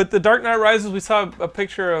 But the Dark Knight Rises, we saw a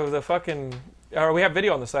picture of the fucking. Or we have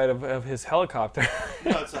video on the side of his helicopter.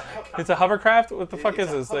 No, it's a It's a hovercraft. What the fuck it's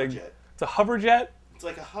is a this thing? hoverjet. It's a hoverjet. It's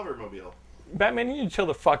like a hovermobile. Batman, you need to chill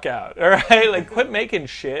the fuck out. All right, like quit making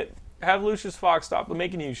shit. Have Lucius Fox stop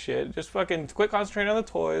making you shit. Just fucking quit concentrating on the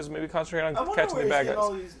toys. Maybe concentrate on I wonder catching where the he's bad getting guys.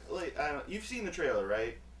 all these. Like, I don't know, you've seen the trailer,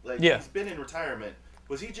 right? Like, Yeah. he's been in retirement.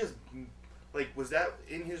 Was he just like? Was that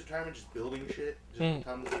in his retirement, just building shit, just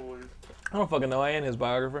tons of toys? I don't fucking know. I ain't his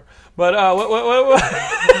biographer. But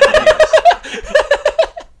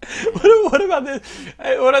what what about this?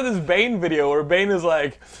 What about this Bane video where Bane is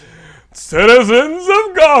like, "Citizens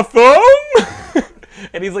of Gotham,"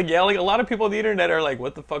 and he's like yelling. A lot of people on the internet are like,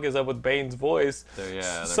 "What the fuck is up with Bane's voice?"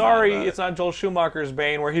 They're Sorry, mad about it's it. not Joel Schumacher's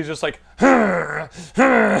Bane where he's just like.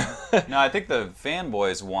 No, I think the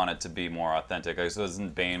fanboys want it to be more authentic. Like, so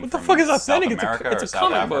isn't Bane What the from fuck is authentic? South It's a- America it's a or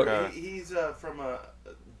South comic book. Africa? He's from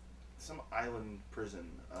some island prison.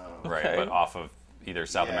 Right, Okay. but off of either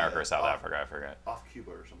South Yeah, America or South off- Africa, I forget. Off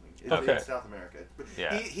Cuba or something. It's, Okay. it's South America. But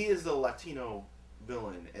Yeah. he is the Latino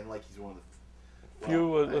villain, and like he's one of the Few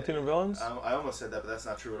well, Latino villains? I almost said that, but that's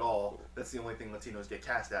not true at all. That's the only thing Latinos get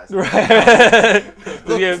cast as.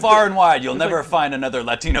 Look Yeah, far and wide, you'll never find another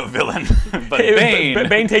Latino villain. But Bane.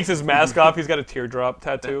 Bane takes his mask off. He's got a teardrop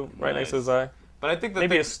tattoo right next to his eye. But I think that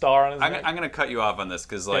Maybe a star on his neck. I'm going to cut you off on this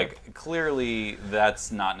because, like, clearly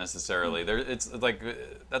that's not necessarily it's like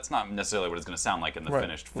that's not necessarily what it's going to sound like in the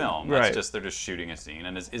finished film. That's Right. just they're just shooting a scene,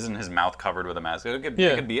 and isn't his mouth covered with a mask? It could,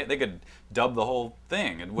 Yeah. they could dub the whole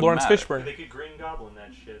thing. It wouldn't Lawrence matter. Fishburne. They could Green Goblin that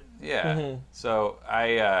shit. Yeah. So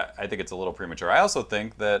I think it's a little premature. I also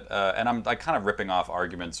think that, and I'm like kind of ripping off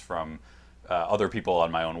arguments from other people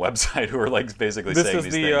on my own website who are like basically This saying is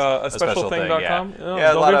these the things. a specialthing.com? Yeah. Oh, Yeah,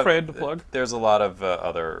 a don't lot be of- afraid to plug. There's a lot of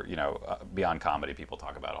other, beyond comedy, people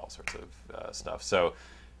talk about all sorts of stuff. So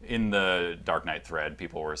in the Dark Knight thread,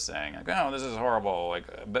 people were saying, like, "Oh, this is horrible." Like,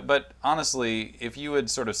 but honestly, if you had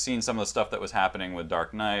sort of seen some of the stuff that was happening with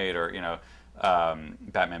Dark Knight, or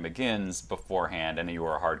Batman Begins beforehand, and you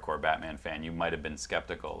were a hardcore Batman fan, you might have been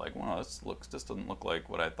skeptical, like, "Well, this doesn't look like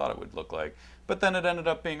what I thought it would look like." But then it ended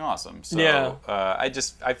up being awesome. So Yeah.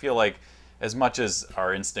 I feel like as much as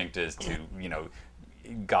our instinct is to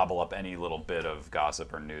gobble up any little bit of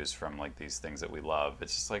gossip or news from like these things that we love,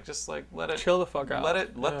 it's just like let it Chill the fuck out.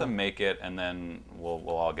 let them make it, and then we'll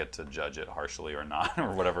all get to judge it harshly or not,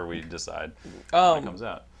 or whatever we decide when it comes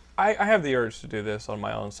out. I have the urge to do this on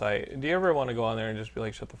my own site. Do you ever want to go on there and just be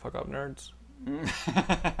like, shut the fuck up, nerds?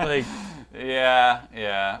 Like,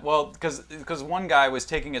 Yeah. Well, because one guy was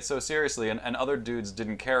taking it so seriously, and other dudes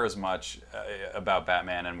didn't care as much about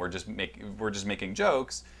Batman, and we're just making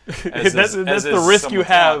jokes. that's the risk you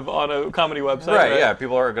have on a comedy website, Right? Yeah,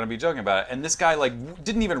 people are going to be joking about it, and this guy like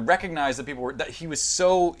didn't even recognize that that he was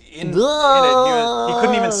so in it. He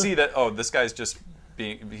couldn't even see that. Oh, this guy's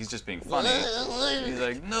he's just being funny. He's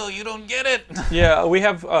like, no, you don't get it. Yeah, we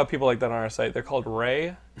have people like that on our site. They're called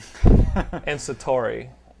Ray and Satori.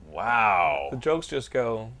 Wow. The jokes just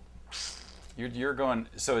go. You're going.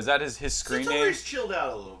 So is that his screen name? Satori's chilled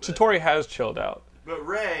out a little bit. Satori has chilled out. But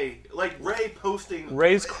Ray posting.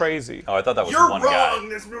 Ray's crazy. Oh, I thought that was You're one wrong. guy.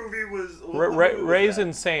 This movie was. Ray's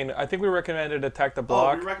insane. I think we recommended Attack the Oh,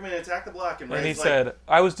 Block, we recommended Attack the Block, and and he Ray's like, said,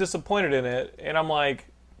 I was disappointed in it, and I'm like,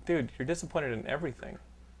 dude, you're disappointed in everything.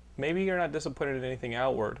 Maybe you're not disappointed in anything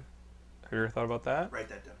outward. Have you ever thought about that? write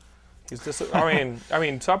that down. He's I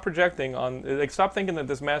mean, stop projecting on. Like, stop thinking that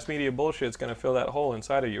this mass media bullshit's gonna fill that hole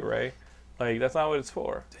inside of you, Ray. Like, that's not what it's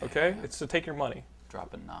for. Okay, it's to take your money.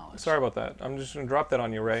 Dropping knowledge. Sorry about that. I'm just gonna drop that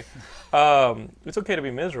on you, Ray. It's okay to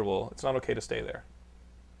be miserable. It's not okay to stay there.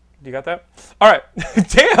 Do you got that? All right.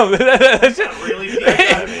 Damn. That's just, Really deep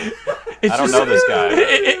out of it. it's I don't just- know this guy.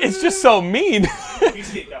 It's just so mean.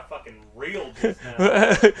 He's getting got fucking real just now.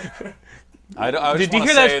 I just Did you want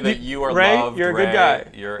to hear say that? that you are Ray, loved. you're a good Ray. guy.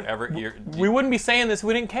 You're We wouldn't be saying this if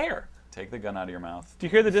we didn't care. take the gun out of your mouth. Do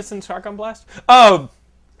you hear the distant shotgun blast?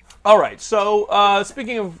 All right. So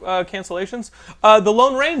speaking of cancellations, the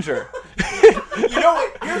Lone Ranger. You know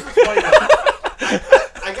what? Here's what's funny.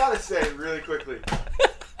 I gotta say really quickly.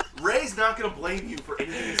 Ray's not gonna blame you for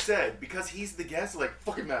anything he said because he's the guest. Like,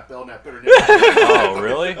 fucking Matt Belknap better never. Oh,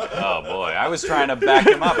 really? Oh, boy. I was trying to back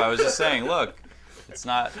him up. I was just saying, look, it's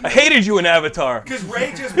not. I hated you in Avatar. Because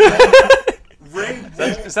Ray just. Ray.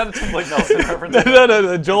 Is that a Tim Blake Nelson reference? No,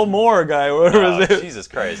 the Joel Moore guy. Whatever Oh, was it? Jesus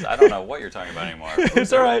Christ. I don't know what you're talking about anymore.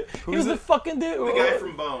 It's all right. He who's was the it? fucking dude. The guy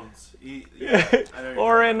from Bones. I know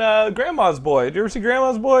Or in Grandma's Boy. Did you ever see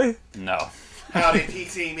Grandma's Boy? No. How did he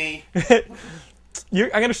see me? I'm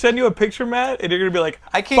gonna send you a picture, Matt, and you're gonna be like,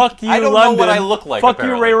 I can't- "Fuck you, I don't know London. what I look like, Fuck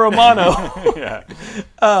apparently." you, Ray Romano." Yeah.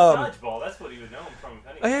 Dodgeball, that's what he would know him from. Oh,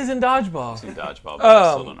 Anyway. he's in Dodgeball. Seen Dodgeball, but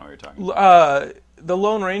I still don't know what you're talking about. The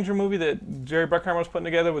Lone Ranger movie that Jerry Bruckheimer was putting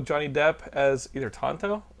together with Johnny Depp as either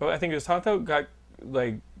Tonto. Oh, I think it was Tonto. Got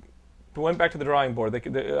went back to the drawing board.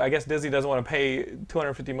 I guess Disney doesn't want to pay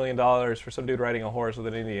 $250 million for some dude riding a horse with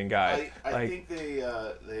an Indian guy. I think they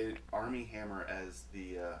Army Hammer as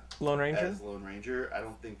the Lone Ranger. As Lone Ranger. I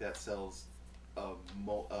don't think that sells a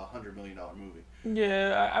 $100 million movie.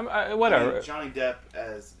 Yeah, whatever. I mean, Johnny Depp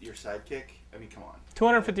as your sidekick. I mean, come on.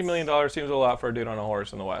 $250 million seems a lot for a dude on a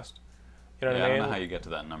horse in the West. You know Yeah, what I I don't mean? know how you get to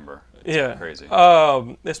that number. It's Yeah, crazy.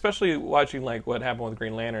 especially watching like what happened with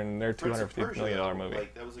Green Lantern and their Prince of $250 Persia, million though, movie.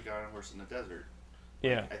 Like, that was a guy on a horse in the desert.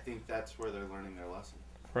 Yeah, I think that's where they're learning their lesson.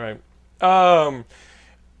 right.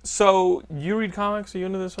 So you read comics? Are you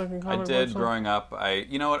into this fucking I comic? did website? growing up.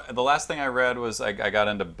 You know what? The last thing I read was I got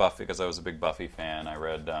into Buffy because I was a big Buffy fan. I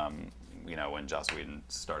read, when Joss Whedon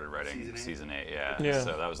started writing season 8. Yeah.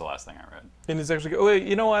 So that was the last thing I read. And it's actually. Oh, wait,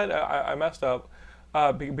 you know what? I messed up.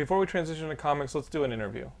 Before we transition to comics, let's do an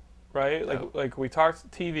interview, right? Like we talked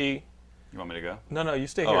TV. You want me to go? No, you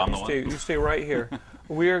stay Oh, here. I'm the You stay right here.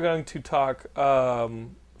 We are going to talk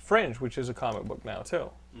Fringe, which is a comic book now too,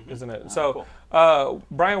 isn't it? So,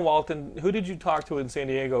 Brian Walton, who did you talk to in San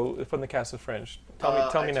Diego from the cast of Fringe? Tell me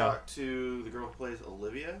I now. talked to the girl who plays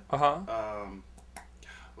Olivia.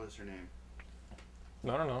 What is her name?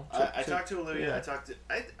 No, I don't know. I talked to Olivia.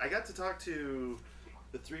 Yeah. I got to talk to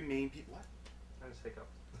the three main people. What? I just hiccup.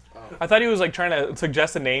 I thought he was like trying to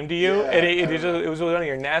suggest a name to you, Yeah, and it was one of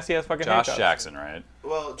your nasty ass fucking Josh hiccups. Jackson, right?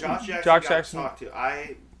 Well, Josh Jackson Josh got Jackson. to talk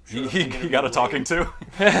to. He got a talking to.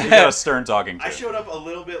 He got a stern talking to. I showed up a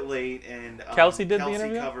little bit late, and Kelsey did the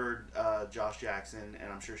interview? covered Josh Jackson,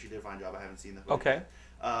 and I'm sure she did a fine job. I haven't seen the footage Okay.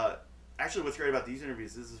 yet. Actually, what's great about these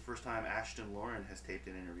interviews, this is the first time Ashton Lauren has taped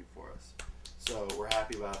an interview for us. So we're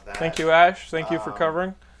happy about that. Thank you, Ash. Thank you for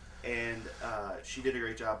covering. And she did a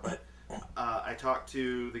great job. But I talked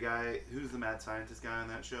to the guy, who's the mad scientist guy on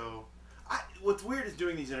that show. What's weird is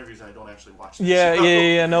doing these interviews and I don't actually watch the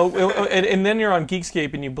show. No, and then you're on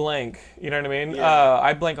Geekscape and you blank. You know what I mean? Yeah.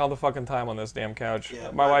 I blank all the fucking time on this damn couch.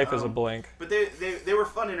 Yeah, My but, wife is a blank. But they were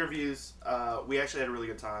fun interviews. We actually had a really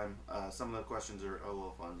good time. Some of the questions are a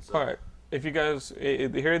little fun. So. All right. If you guys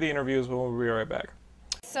hear the interviews, we'll be right back.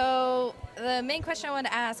 So the main question I wanted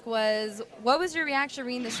to ask was, what was your reaction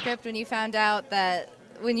reading the script when you found out that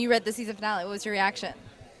when you read the season finale? What was your reaction?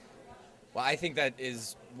 Well, I think that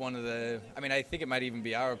is one of the. I mean, I think it might even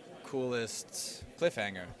be our coolest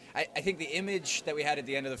cliffhanger. I think the image that we had at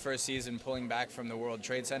the end of the first season, pulling back from the World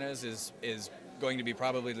Trade Centers, is going to be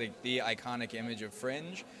probably like the iconic image of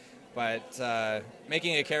Fringe. But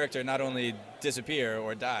making a character not only disappear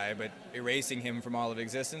or die, but erasing him from all of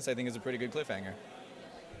existence, I think is a pretty good cliffhanger.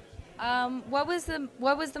 What was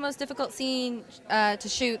the most difficult scene to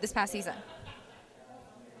shoot this past season?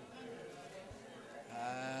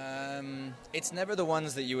 It's never the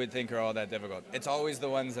ones that you would think are all that difficult. It's always the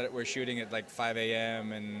ones that we're shooting at like 5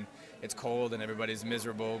 a.m. and it's cold and everybody's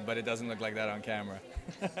miserable, but it doesn't look like that on camera.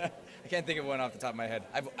 I can't think of one off the top of my head.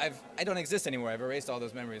 I don't exist anymore. I've erased all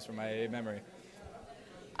those memories from my memory.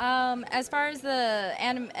 As far as the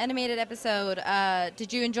animated episode,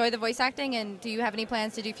 did you enjoy the voice acting, and do you have any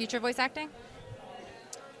plans to do future voice acting?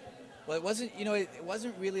 Well, it wasn't, it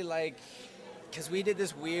wasn't really like, because we did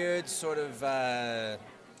this weird sort of,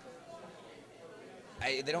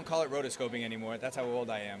 they don't call it rotoscoping anymore. That's how old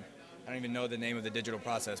I am. I don't even know the name of the digital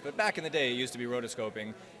process. But back in the day, it used to be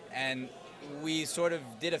rotoscoping. And we sort of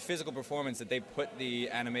did a physical performance that they put the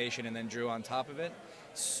animation and then drew on top of it.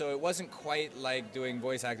 So it wasn't quite like doing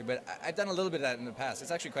voice acting, but I've done a little bit of that in the past. It's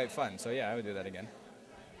actually quite fun. So yeah, I would do that again.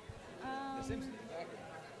 The Simpsons, exactly.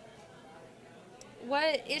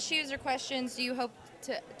 What issues or questions do you hope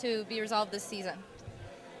to be resolved this season?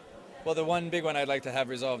 Well, the one big one I'd like to have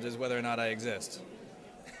resolved is whether or not I exist.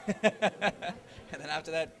 And then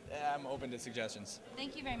after that, I'm open to suggestions.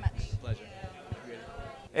 Thank you very much. Pleasure.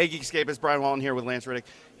 Hey, Geekscape, it's Brian Walton here with Lance Riddick.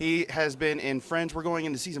 He has been in Fringe. We're going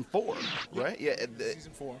into season 4, right? Yeah.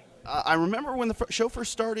 Season 4. I remember when the show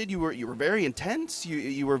first started, you were very intense.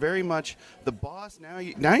 You were very much the boss. Now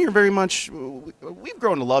you're very much. We've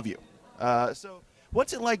grown to love you. So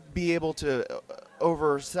what's it like be able to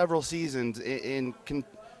over several seasons in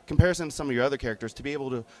comparison to some of your other characters to be able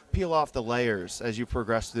to peel off the layers as you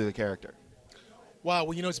progress through the character? Wow,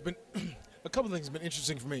 well, it's been a couple of things have been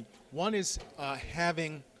interesting for me. One is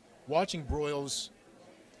watching Broyles,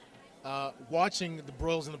 watching the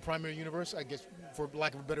Broyles in the primary universe, I guess, for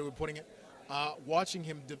lack of a better way of putting it, watching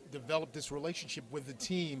him develop this relationship with the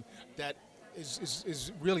team that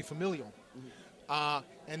is really familial.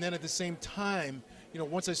 And then at the same time,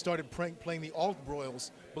 once I started playing the alt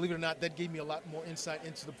Broyles, believe it or not, that gave me a lot more insight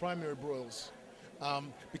into the primary Broyles.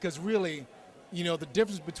 Because really, the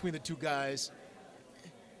difference between the two guys,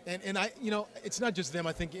 and I, it's not just them.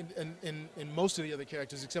 I think in most of the other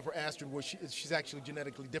characters, except for Astrid, where she's actually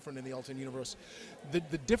genetically different in the alternate universe,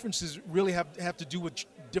 the differences really have to do with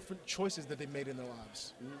different choices that they made in their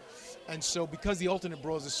lives. And so because the alternate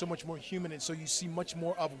Broyles is so much more human, and so you see much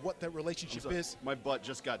more of what that relationship is. My butt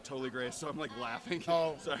just got totally gray, so I'm like laughing.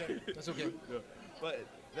 Oh, sorry. okay. That's okay. Yeah. But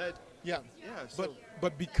that. Yeah. Yeah. So.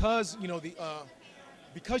 But because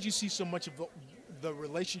because you see so much of the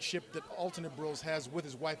relationship that alternate Broyles has with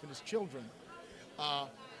his wife and his children,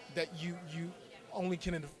 that you only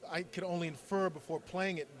I could only infer before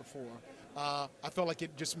playing it before. I felt like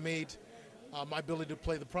it just made my ability to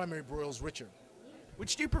play the primary Broyles richer.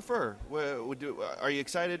 Which do you prefer? Are you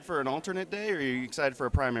excited for an alternate day, or are you excited for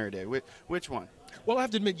a primary day? Which one? Well, I have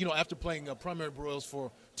to admit, after playing primary Broyles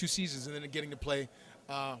for 2 seasons and then getting to play,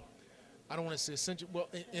 I don't want to say essential, well,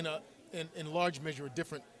 in large measure, a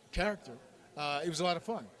different character. It was a lot of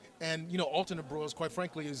fun. And, alternate Broyles, quite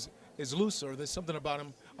frankly, is looser. There's something about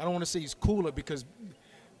him. I don't want to say he's cooler, because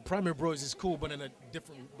primary Broyles is cool, but in a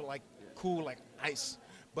different, cool like ice.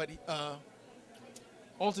 But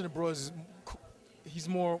alternate Broyles, he's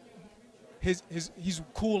more he's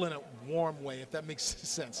cool in a warm way, if that makes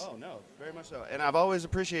sense. Oh no, very much so. And I've always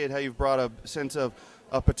appreciated how you've brought a sense of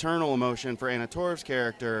a paternal emotion for Anna Torv's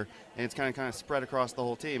character, and it's kind of spread across the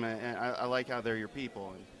whole team. And I like how they're your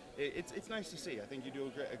people, and it's nice to see. I think you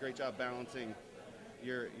do a great job balancing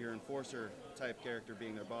your enforcer type character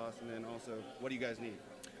being their boss, and then also what do you guys need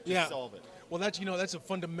to solve it? Well, that's a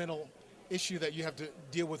fundamental issue that you have to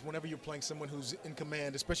deal with whenever you're playing someone who's in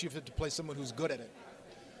command, especially if you have to play someone who's good at it.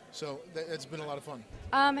 So it's been a lot of fun.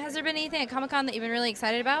 Has there been anything at Comic-Con that you've been really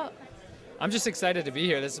excited about? I'm just excited to be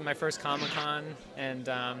here. This is my first Comic-Con, and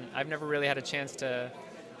I've never really had a chance to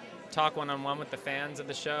talk one-on-one with the fans of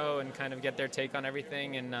the show and kind of get their take on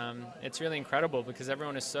everything. And it's really incredible because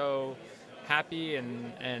everyone is so happy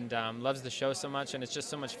and loves the show so much, and it's just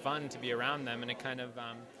so much fun to be around them. And it kind of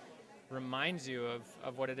reminds you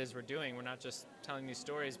of what it is we're doing. We're not just telling these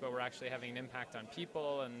stories, but we're actually having an impact on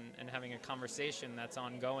people and having a conversation that's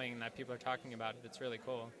ongoing and that people are talking about it. It's really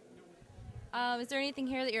cool. Is there anything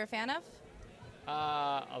here that you're a fan of?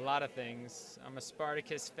 A lot of things. I'm a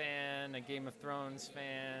Spartacus fan, a Game of Thrones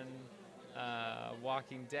fan, a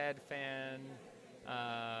Walking Dead fan,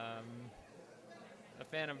 a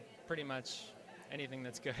fan of pretty much anything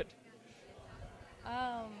that's good.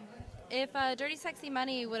 If Dirty Sexy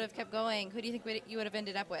Money would have kept going, who do you think you would have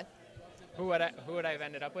ended up with? Who would I have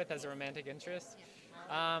ended up with as a romantic interest?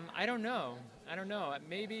 I don't know.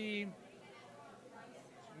 Maybe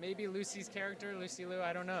Lucy's character, Lucy Liu.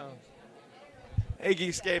 I don't know. Hey,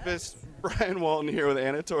 Geekscapists, Brian Walton here with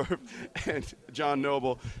Anna Torv and John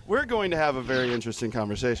Noble. We're going to have a very interesting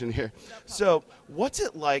conversation here. So, what's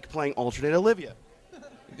it like playing alternate Olivia?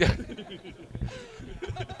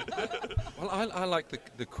 Well, I like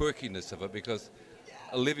the quirkiness of it because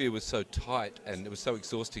Olivia was so tight and it was so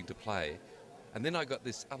exhausting to play. And then I got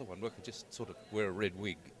this other one where I could just sort of wear a red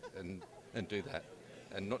wig and do that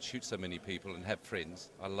and not shoot so many people and have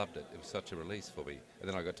friends. I loved it. It was such a release for me. And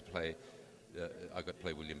then I got to play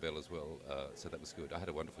William Bell as well, so that was good. I had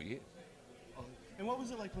a wonderful year. And what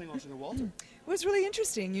was it like playing alternate Walter? It was really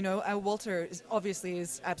interesting. You know, Walter is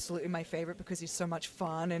absolutely my favorite because he's so much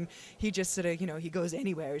fun and he just sort of, he goes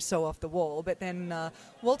anywhere. He's so off the wall. But then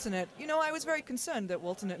Walternate, I was very concerned that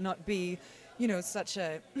Walternate not be,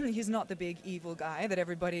 he's not the big evil guy that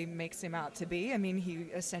everybody makes him out to be. I mean, he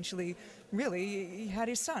essentially he had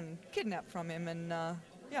his son kidnapped from him and,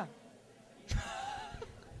 yeah.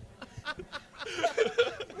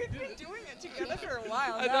 We've been doing it together for a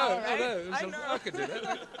while now, right? I know. I could do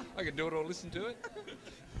that. I could do it or listen to it.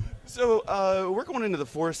 So we're going into the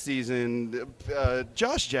fourth season.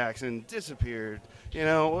 Josh Jackson disappeared.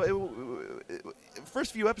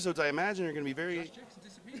 First few episodes, I imagine, are going to be very. Josh Jackson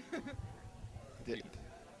disappeared.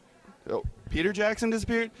 Peter Jackson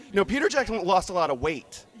disappeared? No, Peter Jackson lost a lot of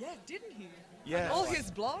weight. Yeah, didn't he? Yeah. All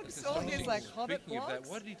his blogs, all his Hobbit Speaking blogs. of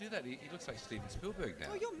that, why did he do that? He looks like Steven Spielberg now.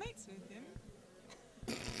 Oh, you're mates with him.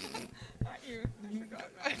 Aren't you?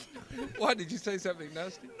 Why did you say something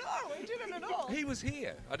nasty? No, I didn't at all. He was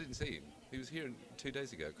here. I didn't see him. He was here 2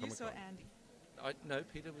 days ago. You saw Andy. No,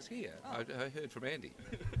 Peter was here. Oh. I heard from Andy.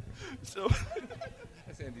 So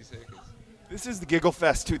That's Andy Serkis. this is the Giggle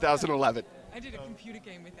Fest 2011. I did a computer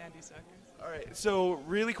game with Andy Serkis. All right. So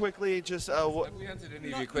really quickly, just Have we answered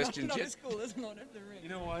any of your questions not yet? as cool as Lord of the Rings. you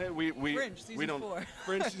know what? We Fringe, season we don't 4.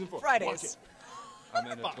 Fringe season 4. Fridays. Watch it. I'm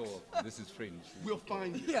Anna Torv. This is Fringe. We'll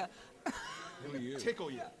find you. Yeah. Who are you? Tickle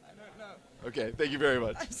you. I don't know. Okay. Thank you very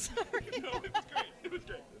much. I'm sorry. No, it was great. It was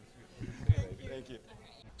great. Thank you.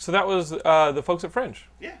 So that was the folks at Fringe.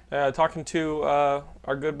 Yeah. Talking to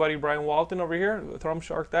our good buddy Brian Walton over here. Thrum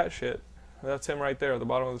Shark that shit. That's him right there at the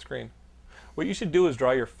bottom of the screen. What you should do is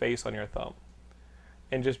draw your face on your thumb.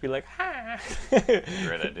 And just be like, ha! Great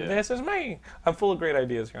idea. This is me. I'm full of great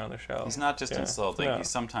ideas here on the show. He's not just insulting. No.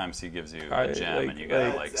 Sometimes he gives you a gem and you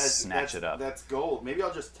gotta snatch it up. That's gold. Maybe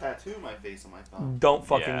I'll just tattoo my face on my thumb. Don't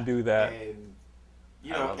fucking do that. And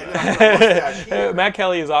Matt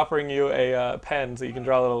Kelly is offering you a pen so you can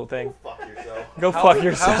draw a little thing. Fuck yourself. Go fuck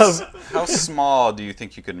yourself. How small do you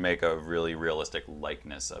think you could make a really realistic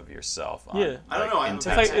likeness of yourself? Yeah. I don't know.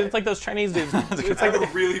 It's like those Chinese dudes. It's I like have a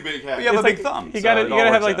really big head. You have a like, big thumb. You gotta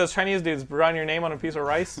have like those Chinese dudes drawing your name on a piece of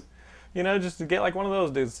rice. Just to get like one of those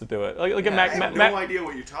dudes to do it. Like I have no idea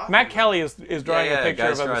what you're talking Matt about. Kelly is drawing a picture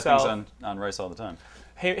guys of draw himself. things on rice all the time.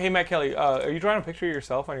 Hey Matt Kelly, are you drawing a picture of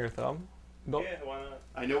yourself on your thumb? Yeah, why not?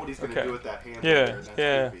 I know what he's going to do with that hand. Yeah, there, and that's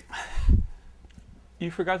yeah. creepy. You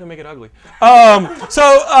forgot to make it ugly.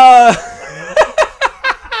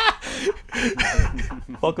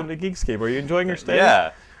 Welcome to Geekscape. Are you enjoying your stay?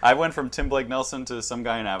 Yeah. I went from Tim Blake Nelson to some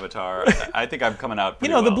guy in Avatar. I think I'm coming out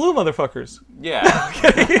pretty the well. blue motherfuckers. Yeah.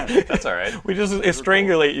 That's all right. We just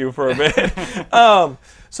strangulate you for a bit.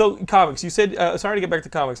 So comics, you said, sorry to get back to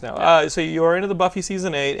comics now. So you are into the Buffy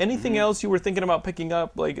season 8. Anything else you were thinking about picking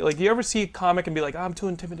up? Like you ever see a comic and be like, I'm too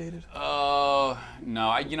intimidated? Oh,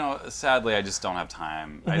 no. Sadly, I just don't have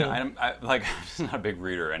time. I'm just not a big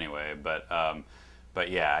reader anyway. But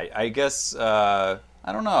yeah, I guess, I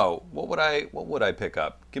don't know. What would I pick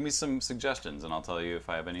up? Give me some suggestions and I'll tell you if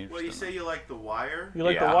I have any interest. Well, you say you like The Wire. You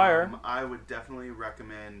like The Wire? I would definitely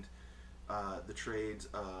recommend the trades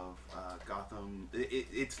of Gotham.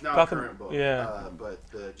 It's not Gotham, a current book, but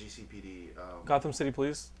the GCPD. Gotham City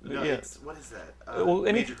Police? No, yeah. what is that?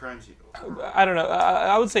 Major Crimes Unit. I don't know.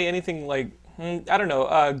 I would say anything like, I don't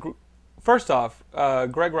know. First off,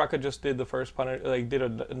 Greg Rucka just did the first Punisher, did a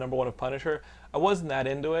 #1 of Punisher. I wasn't that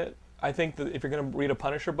into it. I think that if you're going to read a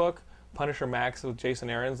Punisher book, Punisher Max with Jason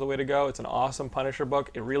Aaron's the way to go. It's an awesome Punisher book.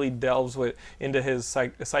 It really delves into his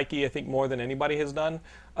psyche, I think, more than anybody has done,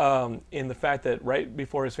 in the fact that right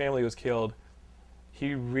before his family was killed,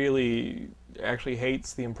 he really actually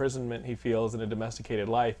hates the imprisonment he feels in a domesticated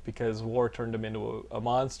life because war turned him into a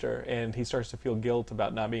monster, and he starts to feel guilt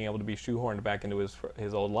about not being able to be shoehorned back into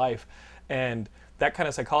his old life. And that kind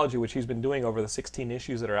of psychology, which he's been doing over the 16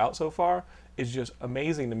 issues that are out so far, is just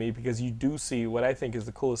amazing to me because you do see what I think is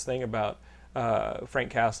the coolest thing about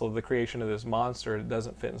Frank Castle, the creation of this monster that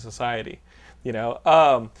doesn't fit in society.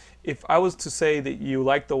 If I was to say that you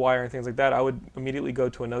like The Wire and things like that, I would immediately go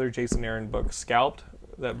to another Jason Aaron book, Scalped,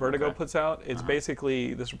 that Vertigo puts out. It's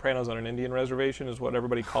basically The Sopranos on an Indian reservation is what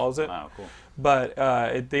everybody calls it. Wow, cool. But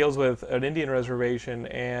it deals with an Indian reservation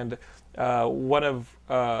and one of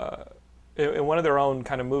their own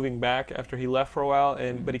kind of moving back after he left for a while,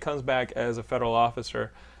 but he comes back as a federal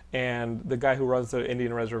officer, and the guy who runs the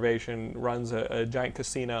Indian reservation runs a giant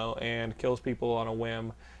casino and kills people on a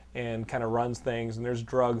whim and kind of runs things, and there's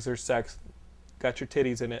drugs, there's sex, got your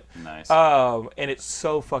titties in it. Nice. And it's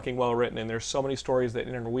so fucking well written, and there's so many stories that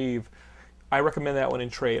interweave. I recommend that one in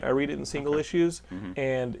trade. I read it in single issues,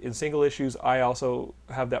 and in single issues, I also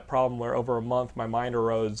have that problem where over a month my mind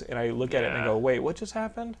erodes, and I look at it and I go, "Wait, what just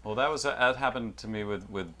happened?" Well, that happened to me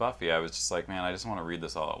with Buffy. I was just like, man, I just want to read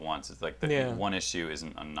this all at once. It's like one issue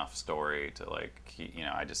isn't enough story to it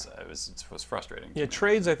was frustrating. Yeah,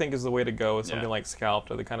 trades I think is the way to go with something like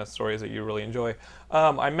Scalped or the kind of stories that you really enjoy.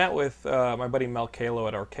 I met with my buddy Mel Kalo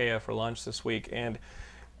at Arkea for lunch this week, and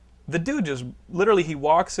the dude just literally he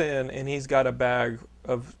walks in and he's got a bag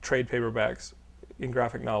of trade paperbacks in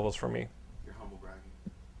graphic novels for me. You're humble bragging.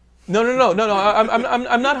 No.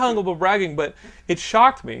 I'm not humble bragging, but it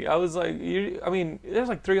shocked me. I was like, there's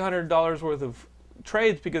like $300 worth of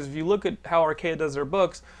trades because if you look at how Arkea does their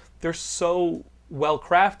books, they're so well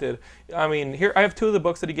crafted. I mean, here I have 2 of the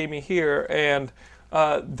books that he gave me here, and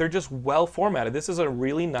they're just well formatted. This is a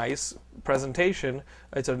really nice presentation.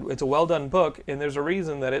 It's a well done book, and there's a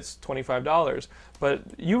reason that it's $25. But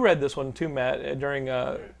you read this one too, Matt, during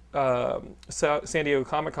San Diego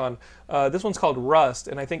Comic-Con. This one's called Rust,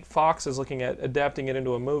 and I think Fox is looking at adapting it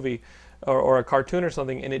into a movie or a cartoon or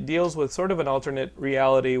something, and it deals with sort of an alternate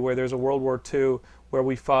reality where there's a World War II where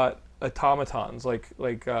we fought automatons,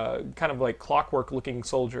 kind of like clockwork-looking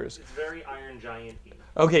soldiers. It's very Iron Giant-y.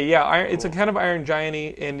 Okay, yeah, it's a kind of Iron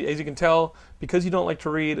Giant-y, and as you can tell, because you don't like to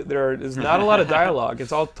read, there is not a lot of dialogue.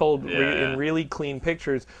 It's all told in really clean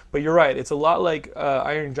pictures, but you're right, it's a lot like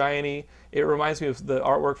Iron Giant-y. It reminds me of the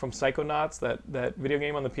artwork from Psychonauts, that video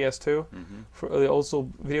game on the PS2, for the old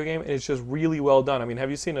school video game, and it's just really well done. I mean, have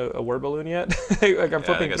you seen a word balloon yet? Like I'm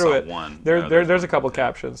flipping through it. One. There's a couple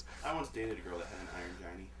captions. I once dated a girl that had an Iron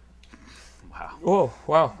Giant-y. Oh,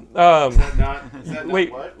 wow. Is that not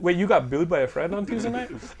wait, what? Wait, you got booed by a friend on Tuesday night?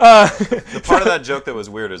 The part of that joke that was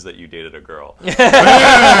weird is that you dated a girl.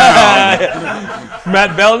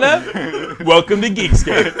 Matt Belknap, welcome to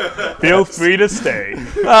Geekscape. Feel free to stay.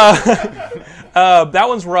 That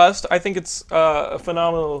one's Rust. I think it's a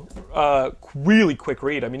phenomenal, really quick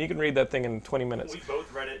read. I mean, you can read that thing in 20 minutes. We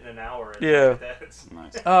both read it in an hour. Yeah.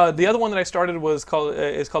 Nice. The other one that I started is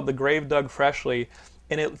called The Grave Dug Freshly,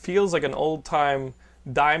 and it feels like an old-time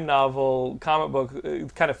dime novel, comic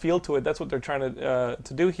book kind of feel to it. That's what they're trying to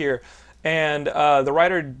do here. And the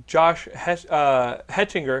writer, Josh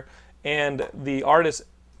Hetchinger, and the artist,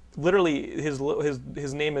 literally, his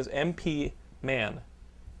name is MP Man.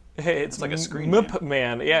 It's like a screen name.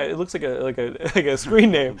 Man. Yeah, it looks like a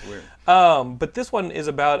screen name. Weird. But this one is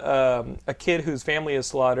about a kid whose family is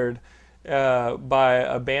slaughtered by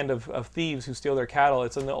a band of thieves who steal their cattle.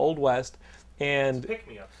 It's in the Old West. And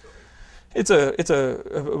pick-me-up story. It's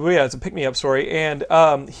a pick me up story,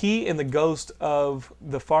 and he and the ghost of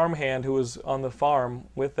the farmhand who was on the farm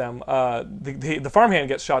with them. The farmhand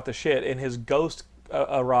gets shot to shit, and his ghost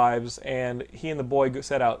arrives, and he and the boy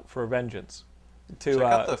set out for vengeance. Check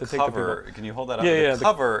out the to cover. take the Can you hold that up? Yeah, the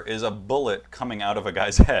cover is a bullet coming out of a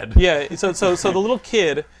guy's head. Yeah. So the little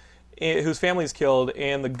kid whose family's killed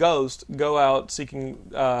and the ghost go out seeking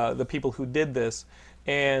the people who did this.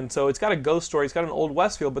 And so it's got a ghost story. It's got an old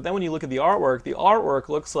West feel, but then when you look at the artwork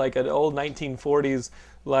looks like an old 1940s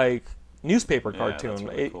like newspaper cartoon. That's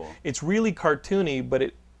really cool. It's really cartoony,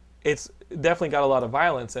 but it's definitely got a lot of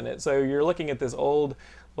violence in it. So you're looking at this old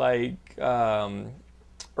like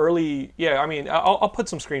early. Yeah, I mean, I'll put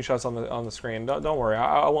some screenshots on the screen. Don't worry,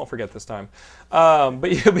 I won't forget this time.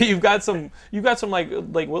 But you've got some like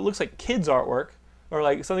what looks like kids artwork or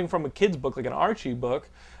like something from a kid's book, like an Archie book.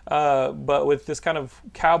 But with this kind of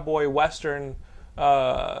cowboy western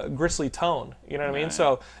grisly tone, you know what I mean?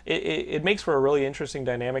 So it makes for a really interesting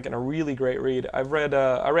dynamic and a really great read. I read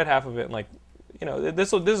half of it, and like, you know,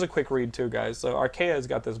 this is a quick read too, guys. So Archaea has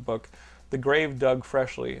got this book, The Grave Dug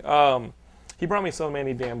Freshly. He brought me so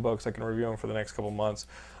many damn books I can review them for the next couple months.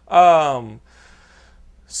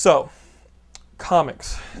 So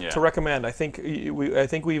comics to recommend. I think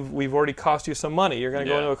we've already cost you some money. You're gonna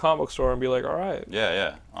go into a comic book store and be like, all right.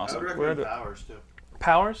 Yeah, awesome. I would recommend Powers too.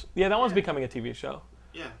 Powers? Yeah, that one's becoming a TV show.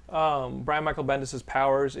 Yeah. Brian Michael Bendis'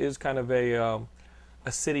 Powers is kind of a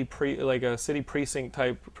city precinct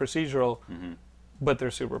type procedural, but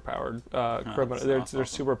they're super powered criminal. They're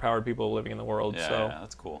super powered people living in the world. Yeah, so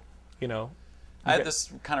that's cool. You know,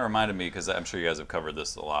 this kind of reminded me, because I'm sure you guys have covered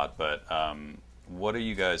this a lot, but what are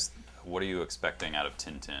you expecting out of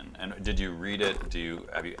Tintin? And did you read it?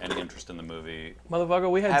 Have you any interest in the movie? Motherfucker,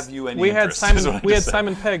 we had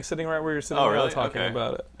Simon Pegg sitting right where you're sitting right now talking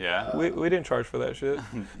about it. Yeah. We didn't charge for that shit.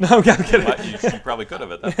 No, I'm kidding. You probably could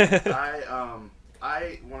have at that point.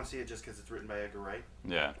 I want to see it just because it's written by Edgar Wright.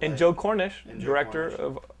 Yeah. And Joe Cornish, director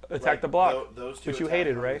of Attack the Block, those two which you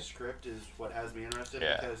hated, right? The script is what has me interested,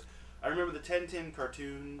 Yeah. because I remember the Tintin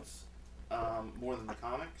cartoons more than the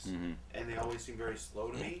comics, and they always seem very slow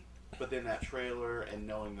to me. But then that trailer and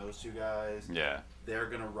knowing those two guys, they're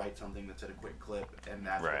gonna write something that's at a quick clip, and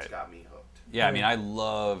that's what's got me hooked. Yeah, I mean, I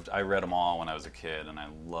read them all when I was a kid, and I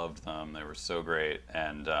loved them. They were so great,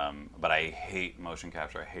 and but I hate motion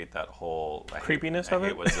capture. I hate that whole creepiness of it. I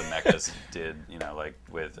hate what Zemeckis did. You know, like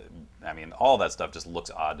I mean, all that stuff just looks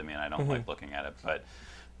odd to me, and I don't like looking at it.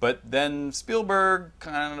 But then Spielberg,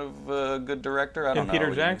 kind of a good director. I don't know. And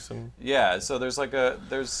Peter Jackson. Yeah, so there's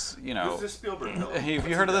you know. Who's this Spielberg? Have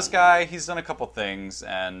you heard of this guy? He's done a couple things,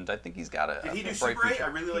 and I think he's got a. Did he do bright Super 8? future. I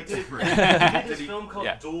really like Super 8. He did this film called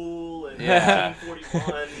Duel in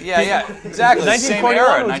 1941. Yeah, exactly. Same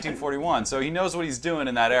era, 1941 1941. So he knows what he's doing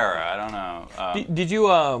in that era. I don't know. Did you?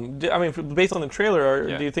 I mean, based on the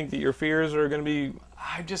trailer, do you think that your fears are going to be?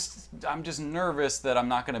 I'm just nervous that I'm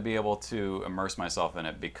not going to be able to immerse myself in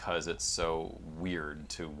it because it's so weird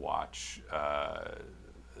to watch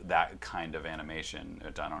that kind of animation. I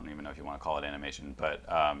don't even know if you want to call it animation, but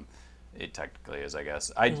it technically is, I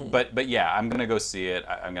guess. But yeah, I'm going to go see it.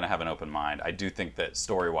 I'm going to have an open mind. I do think that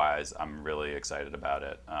story-wise, I'm really excited about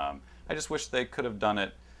it. I just wish they could have done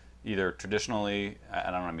it either traditionally,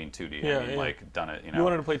 and I don't mean 2D. I mean like done it. You know, you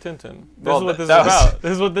wanted to play Tintin. This well, is what this is about.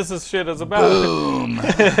 This is what this shit is about. Boom.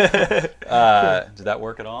 Did that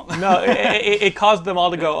work at all? No, it caused them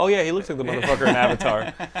all to go, oh yeah, he looks like the motherfucker in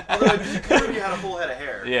Avatar. Although you had a full head of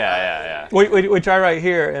hair. Yeah. Which I right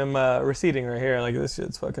here am receding right here. Like this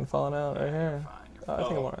shit's fucking falling out right here. Fine, I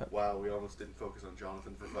think I'm alright. Wow, we almost didn't focus on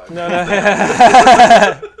Jonathan for 5 minutes.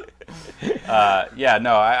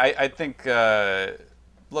 I think.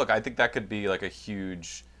 Look, I think that could be like a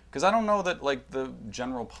huge, because I don't know that like the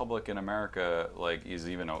general public in America like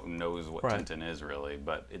knows what Tintin is really,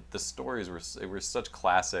 but the stories were such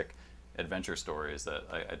classic adventure stories that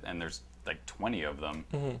and there's like 20 of them,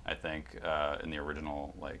 I think, in the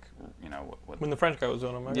original, like, you know, when the French guy was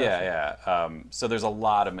doing them. So there's a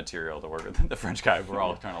lot of material to work with. The French guy, we're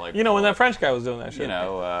all trying to like. You know, when that French guy was doing that shit. You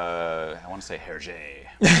know, I want to say Hergé.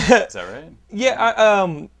 Is that right?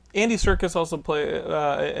 Yeah. Andy Serkis also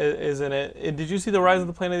is in it. Did you see The Rise of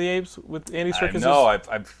the Planet of the Apes with Andy Serkis? No,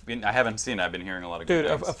 I haven't seen it. I've been hearing a lot of good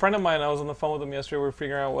things. A friend of mine, I was on the phone with him yesterday. We were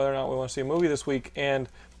figuring out whether or not we want to see a movie this week, and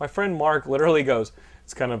my friend Mark literally goes,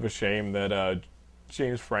 "It's kind of a shame that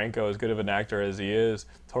James Franco, as good of an actor as he is,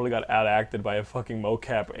 totally got outacted by a fucking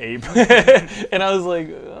mocap ape." And I was like,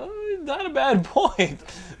 not a bad point.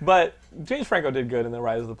 But James Franco did good in The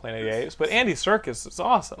Rise of the Planet of the Apes. But Andy Serkis is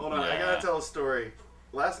awesome. Hold on, I gotta tell a story.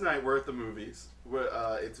 Last night we're at the movies.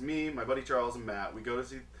 It's me, my buddy Charles, and Matt. We go to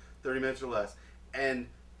see 30 minutes or less. And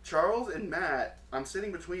Charles and Matt, I'm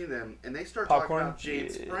sitting between them, and they start Popcorn? talking about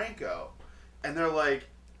James Franco. And they're like,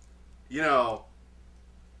 you know,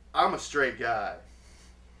 I'm a straight guy.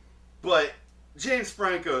 But James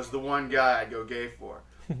Franco's the one guy I'd go gay for.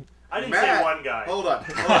 I didn't Matt, say one guy. Hold on.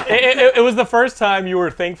 It was the first time you were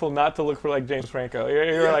thankful not to look for like James Franco.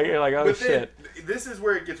 You're like, oh But shit. then, this is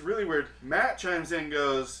where it gets really weird. Matt chimes in and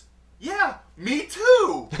goes, yeah, me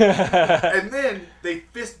too. And then they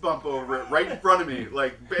fist bump over it right in front of me.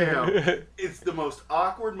 Like, bam. It's the most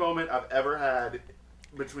awkward moment I've ever had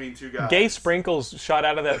between two guys. Gay sprinkles shot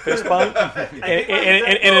out of that fist bump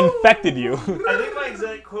and infected you. I think my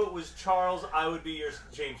exact quote was, Charles, I would be your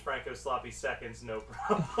James Franco sloppy seconds, no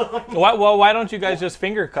problem. Why don't you guys just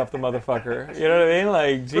finger cuff the motherfucker? You know what I mean?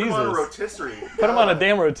 Like, Jesus. Put him on a rotisserie. Put him on a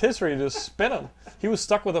damn rotisserie, just spin him. He was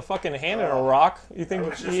stuck with a fucking hand in a rock. You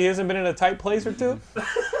think he hasn't been in a tight place or two?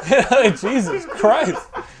 Jesus Christ.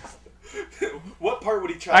 What part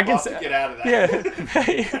would he chop off to get out of that?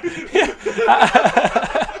 Yeah.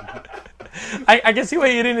 I can see why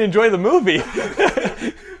you didn't enjoy the movie.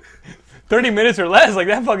 30 minutes or less, like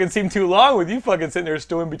that fucking seemed too long with you fucking sitting there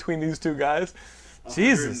stewing between these two guys.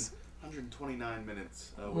 Jesus. 129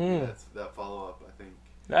 minutes would be that follow-up, I think.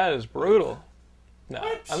 That is brutal. No.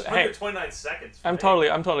 What? Hey, 129 seconds. I'm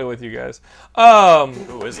totally with you guys.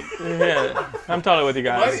 Who isn't? Yeah, I'm totally with you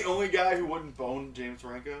Am I guys. the only guy who wouldn't bone James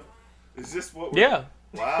Franco? Is this what? Yeah.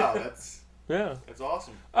 Wow, that's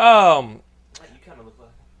awesome. You kind of look like.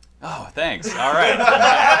 Oh, thanks. All right.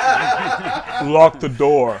 Lock the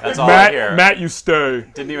door. That's all I hear. Matt, you stay.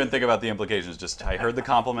 Didn't even think about the implications. Just I heard the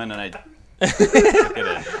compliment and I took it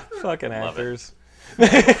in. Fucking Love actors.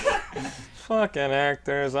 Fucking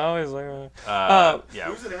actors. Always like. Yeah.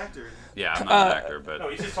 Who's an actor? Yeah, I'm not an actor, but No,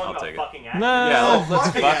 he's just talking I'll about take it. fucking actors. No. Yeah, let's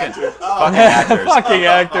fucking fucking actors. fucking actors. Fucking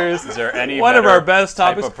actors. Is there any one of better our best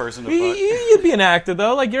type topics? of person to fuck? You'd be an actor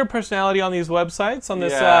though, like your personality on these websites, on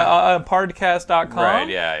this podcast.com. Right?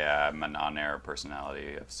 Yeah. I'm an on-air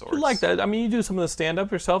personality of sorts. You like that? I mean, you do some of the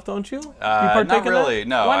stand-up yourself, don't you? You Not partake in that? really.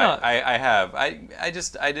 No. Why not? I have.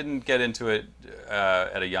 I didn't get into it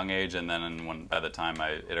at a young age, and then by the time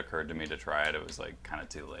it occurred to me to try it, it was like kind of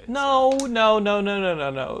too late. No.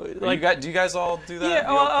 Like, do you guys all do that? yeah.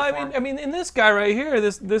 Do you all Well, perform? I mean, in this guy right here,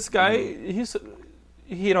 this guy, he's,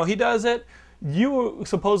 he does it. You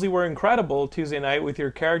supposedly were incredible Tuesday night with your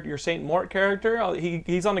character, your Saint Mort character.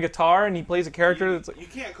 He's on the guitar and he plays a character that's like. You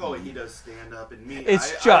can't call it he does stand up and me.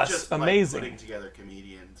 It's I just like amazing. putting together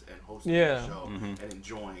comedians and hosting Yeah. the show and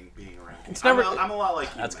enjoying being around. It's never- I'm a lot like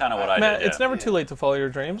you. That's kind of what I Matt, did. it's never too late to follow your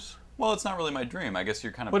dreams. Well, it's not really my dream. I guess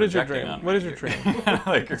you're kind of. What is your projecting dream? on me. What is your dream?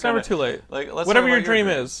 Like, It's never too late. Like, let's Whatever talk your about dream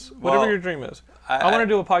dream. is. Whatever Well, your dream is. I I want to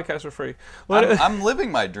do a podcast for free. I'm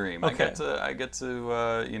living my dream. Okay. I get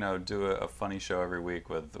to do a funny show every week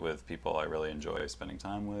with people I really enjoy spending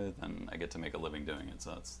time with, and I get to make a living doing it. So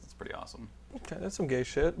that's pretty awesome. Okay, that's some gay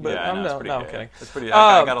shit. But Yeah, I know, I'm it's no, pretty no, I'm gay. kidding. It's pretty.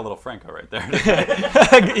 I got a little Franco right there.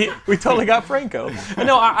 We totally got Franco.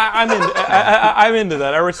 No, I'm into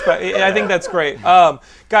that. I respect. I think that's great.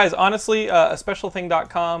 Guys, honestly,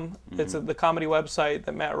 specialthing.com. It's the comedy website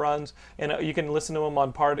that Matt runs, and you can listen to him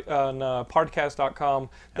on podcast.com.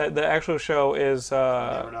 The actual show is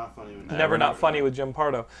Never Not Funny with Jim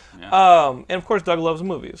Pardo. Yeah. And of course, Doug Loves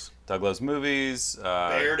Movies. Doug Loves Movies.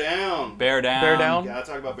 Bear Down. Bear Down. Bear Down. Yeah, I'll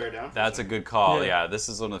talk about Bear Down. That's a good call. Yeah. Yeah, this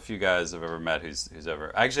is one of the few guys I've ever met who's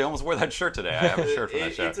ever. I actually almost wore that shirt today. I have a shirt from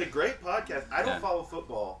that show. It's a great podcast. I don't Yeah. follow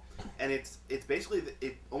football, and it's basically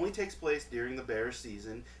it only takes place during the Bears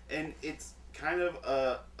season, and it's kind of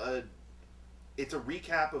it's a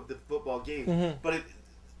recap of the football game, but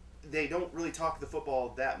they don't really talk the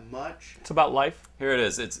football that much. It's about life. Here it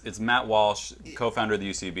is. It's Matt Walsh, co-founder of the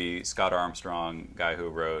UCB, Scott Armstrong, guy who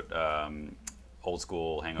wrote Old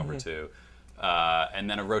School, Hangover 2, and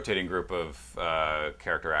then a rotating group of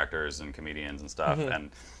character actors and comedians and stuff.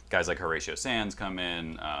 And guys like Horatio Sands come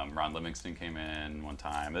in. Ron Livingston came in one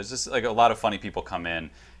time. There's just like a lot of funny people come in,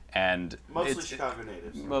 and Mostly Chicago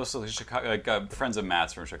natives. Mostly Chicago, like friends of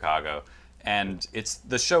Matt's from Chicago. And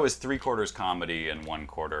the show is 3/4 comedy and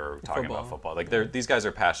 1/4 talking about football. Like these guys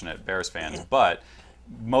are passionate Bears fans, but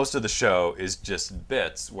most of the show is just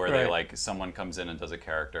bits where they like someone comes in and does a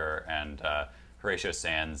character. And Horatio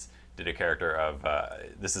Sands did a character of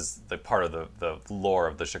this is the part of the lore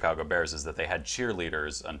of the Chicago Bears is that they had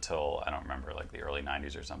cheerleaders until I don't remember like the early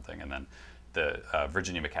 '90s or something, and then the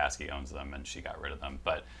Virginia McCaskey owns them and she got rid of them,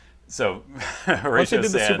 but. So once Horatio they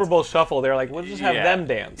did the Sands, Super Bowl shuffle, they're like, we'll just have them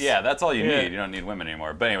dance. Yeah, that's all you need. You don't need women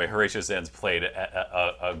anymore. But anyway, Horatio Sands played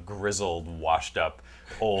a grizzled, washed-up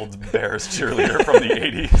old Bears cheerleader from the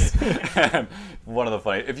 80s. And one of the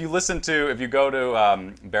funny, if you go to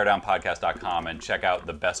beardownpodcast.com and check out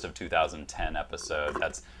the Best of 2010 episode,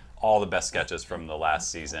 that's all the best sketches from the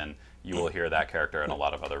last season. You will hear that character and a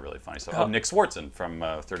lot of other really funny stuff. Nick Swartzen from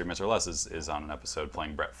 30 Minutes or Less is on an episode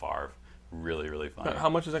playing Brett Favre. Really, really funny. How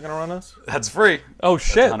much is that going to run us? That's free. Oh,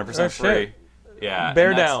 shit. That's 100% free. Shit. Yeah.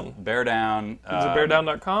 Bear Down. Bear Down. Is it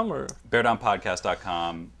beardown.com or?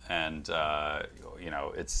 Beardownpodcast.com. And, or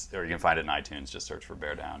you can find it in iTunes. Just search for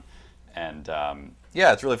Bear Down. And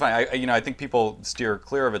it's really funny. I think people steer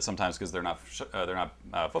clear of it sometimes because they're not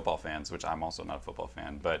football fans, which I'm also not a football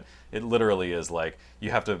fan. But it literally is like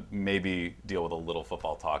you have to maybe deal with a little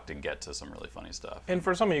football talk to get to some really funny stuff. And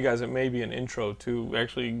for some of you guys, it may be an intro to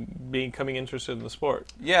actually becoming interested in the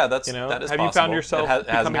sport. Yeah, that is have possible. You found yourself? It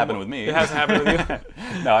hasn't happened with me. It hasn't happened with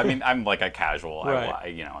you. No, I mean I'm like a casual.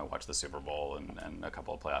 Right. I watch the Super Bowl and a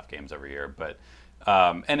couple of playoff games every year, but.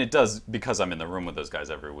 And it does, because I'm in the room with those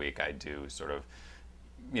guys every week, I do sort of,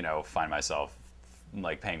 find myself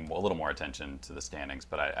like paying a little more attention to the standings,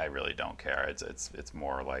 but I really don't care. It's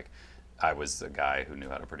more like I was a guy who knew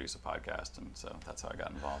how to produce a podcast, and so that's how I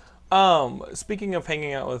got involved. Speaking of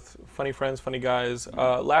hanging out with funny friends, funny guys,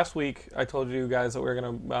 last week I told you guys that we were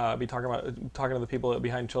going to be talking to the people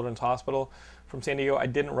behind Children's Hospital from San Diego. I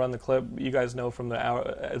didn't run the clip. You guys know from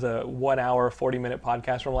the 1 hour, 40-minute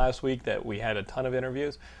podcast from last week that we had a ton of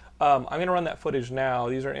interviews. I'm going to run that footage now.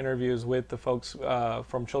 These are interviews with the folks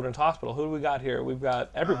from Children's Hospital. Who do we got here? We've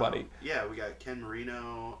got everybody. We got Ken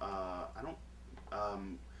Marino.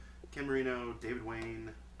 Ken Marino, David Wayne.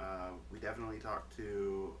 We definitely talked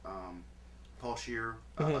to Paul Scheer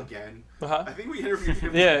again. Uh-huh. I think we interviewed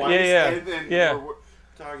him twice. And then we're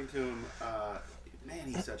talking to him. Man,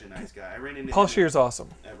 he's such a nice guy. I ran into Paul him Scheer's awesome.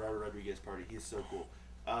 At Robert Rodriguez party. He's so cool.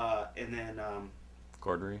 And then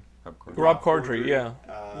Rob Corddry, yeah.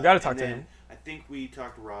 We got to talk to him. I think we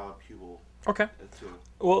talked to Rob Hubel. Okay.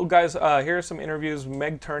 Well, guys, here are some interviews.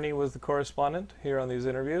 Meg Turney was the correspondent here on these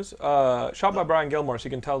interviews. Shot by Brian Gilmore, so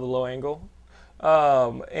you can tell the low angle.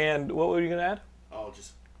 And what were you going to add? Oh,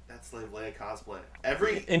 just that Slave Leia cosplay.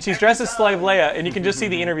 And she's dressed as Slave Leia, and you can just see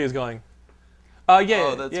the interviews going.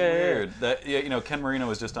 That's weird. Ken Marino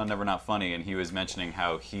was just on Never Not Funny, and he was mentioning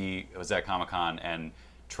how he was at Comic-Con and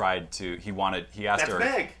tried to. He asked her.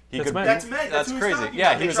 Meg. That's Meg. That's who crazy. About.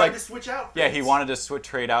 Yeah, he was tried like to switch outfits. Yeah, he wanted to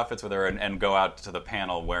trade outfits with her and go out to the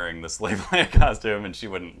panel wearing the Slave Leia costume, and she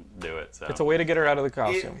wouldn't do it. So it's a way to get her out of the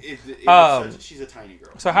costume. She's a tiny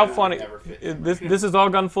girl. So how funny! This has all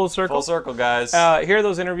gone full circle. Full circle, guys. Here are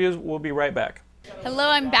those interviews. We'll be right back. Hello,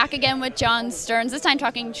 I'm back again with John Stearns, this time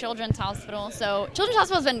talking Children's Hospital. So Children's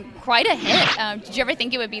Hospital has been quite a hit. Did you ever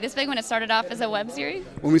think it would be this big when it started off as a web series?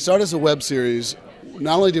 When we started as a web series,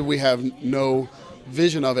 not only did we have no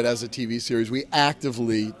vision of it as a TV series, we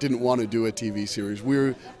actively didn't want to do a TV series. We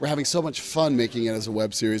were having so much fun making it as a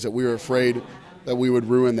web series that we were afraid that we would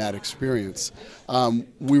ruin that experience.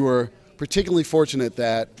 We were particularly fortunate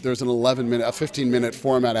that there's an 15-minute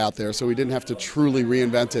format out there, so we didn't have to truly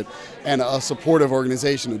reinvent it, and a supportive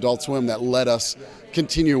organization, Adult Swim, that let us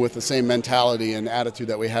continue with the same mentality and attitude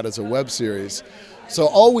that we had as a web series. So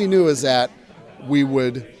all we knew is that we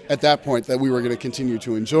would, at that point, that we were going to continue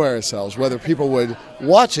to enjoy ourselves. Whether people would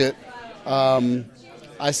watch it,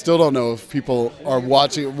 I still don't know if people are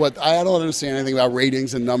watching. I don't understand anything about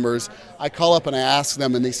ratings and numbers. I call up and I ask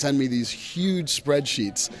them, and they send me these huge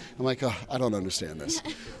spreadsheets. I'm like, oh, I don't understand this.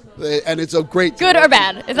 And it's a great. Good or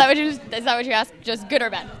bad? Is that what you ask? Just good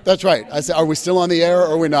or bad? That's right. I say, are we still on the air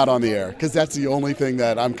or are we not on the air? Because that's the only thing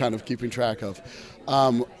that I'm kind of keeping track of.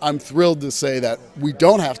 I'm thrilled to say that we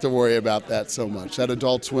don't have to worry about that so much. That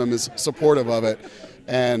Adult Swim is supportive of it,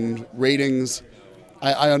 and ratings.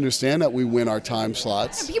 I understand that we win our time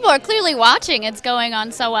slots. People are clearly watching. It's going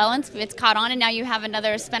on so well, and it's caught on, and now you have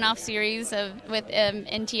another spinoff series with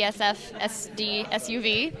NTSF SD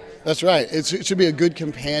SUV. That's right. It should be a good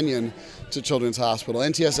companion to Children's Hospital.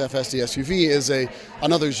 NTSF SD SUV is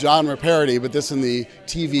another genre parody, but this in the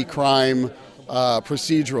TV crime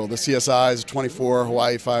procedural, the CSIs, 24,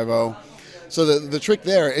 Hawaii Five-0. So the trick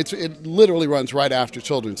there, it literally runs right after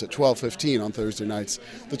Children's at 12:15 on Thursday nights.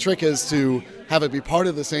 The trick is to have it be part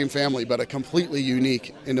of the same family, but a completely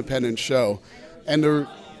unique, independent show. And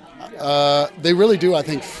they really do, I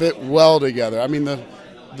think, fit well together. I mean,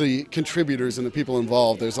 the contributors and the people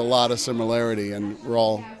involved, there's a lot of similarity, and we're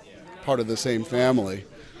all part of the same family.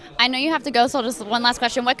 I know you have to go, so just one last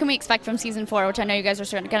question. What can we expect from season 4, which I know you guys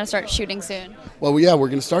are going to start shooting soon? Well, yeah, we're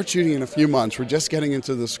going to start shooting in a few months. We're just getting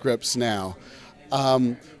into the scripts now.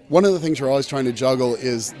 One of the things we're always trying to juggle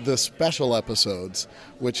is the special episodes,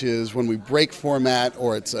 which is when we break format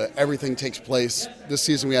or it's everything takes place. This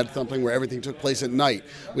season we had something where everything took place at night.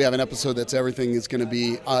 We have an episode that's everything is going to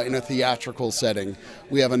be in a theatrical setting.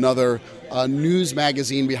 We have another news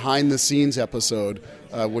magazine behind the scenes episode,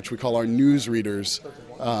 which we call our Newsreaders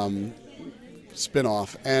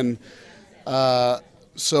spinoff. And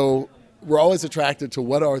so we're always attracted to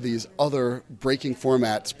what are these other breaking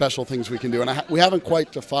format special things we can do, and we haven't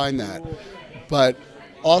quite defined that. But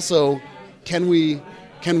also, can we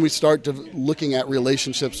start looking at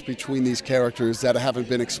relationships between these characters that haven't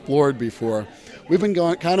been explored before? We've been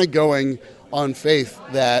going on faith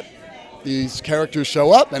that these characters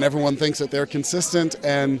show up and everyone thinks that they're consistent,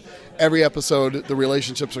 and every episode the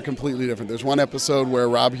relationships are completely different. There's one episode where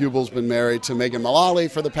Rob Hubel's been married to Megan Mullally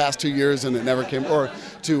for the past 2 years and it never came, or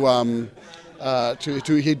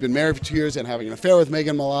he'd been married for 2 years and having an affair with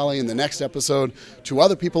Megan Mullally. In the next episode, 2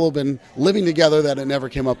 other people have been living together that it never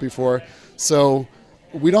came up before. So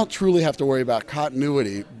we don't truly have to worry about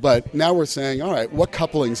continuity, but now we're saying, all right, what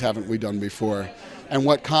couplings haven't we done before? And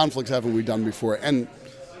what conflicts haven't we done before? And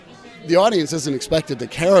the audience isn't expected to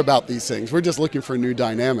care about these things. We're just looking for new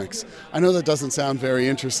dynamics. I know that doesn't sound very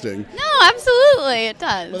interesting. No, absolutely, it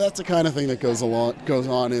does. But that's the kind of thing that goes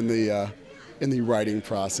on in the writing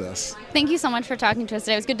process. Thank you so much for talking to us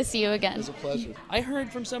today. It was good to see you again. It was a pleasure. I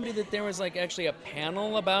heard from somebody that there was actually a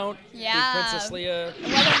panel about the Princess Leia.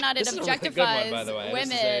 Whether or not it This is a objectifies really good one, by the way.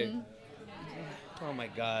 women. Oh my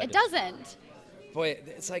God. It doesn't. Boy,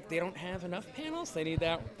 it's like they don't have enough panels. They need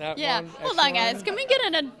that Yeah. one. Hold on, guys. Can we get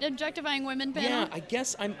an objectifying women panel? Yeah, I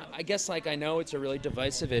guess I know it's a really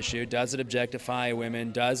divisive issue. Does it objectify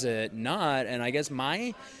women? Does it not? And I guess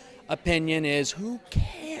my opinion is, who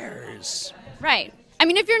cares? Right. I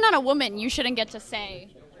mean, if you're not a woman, you shouldn't get to say.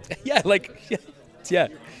 Yeah.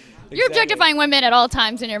 You're objectifying women at all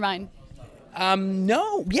times in your mind.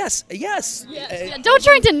 No. Yes. Don't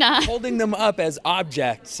try to deny. Holding them up as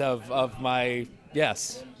objects of my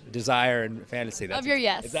desire and fantasy. Of your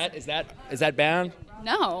yes. Is that bad?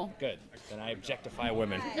 No. Good. Then I objectify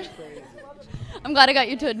women. I'm glad I got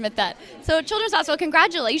you to admit that. So, Children's Hospital,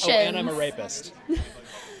 congratulations. Oh, and I'm a rapist.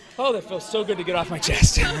 Oh, that feels so good to get off my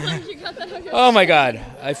chest. Oh my God!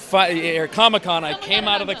 At Comic-Con, I came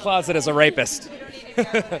out of the closet as a rapist.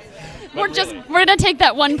 We're gonna take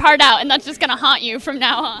that one part out, and that's just gonna haunt you from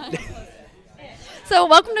now on. So,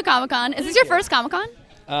 welcome to Comic-Con. Is this your first Comic-Con?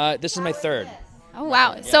 This is my third. Oh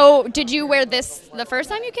wow! Yeah. So, did you wear this the first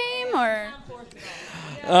time you came, or?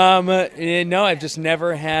 No, I've just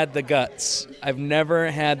never had the guts. I've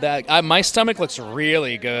never had that. My stomach looks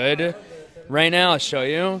really good right now. I'll show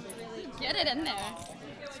you. Get it in there.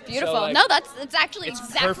 It's beautiful. So, No, it's actually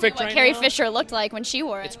exactly what Carrie Fisher looked like when she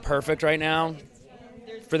wore it. It's perfect right now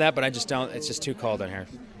for that, but I just don't. It's just too cold in here.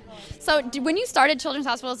 So, when you started Children's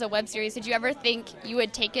Hospital as a web series, did you ever think you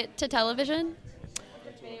would take it to television?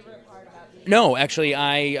 No, actually,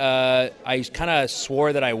 I kind of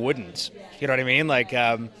swore that I wouldn't. You know what I mean? I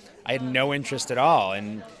had no interest at all,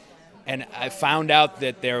 and I found out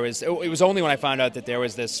that there was. It was only when I found out that there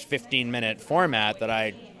was this 15-minute format that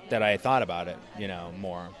I thought about it,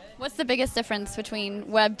 more. What's the biggest difference between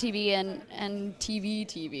web TV and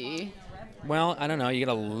TV? Well, I don't know. You get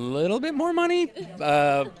a little bit more money,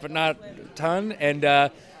 but not a ton, and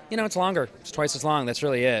it's longer. It's twice as long. That's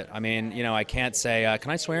really it. I mean, I can't say. Can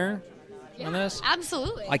I swear on this?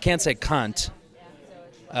 Absolutely. I can't say cunt.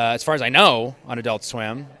 As far as I know, on Adult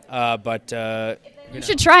Swim, but you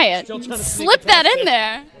should try it. Slip that in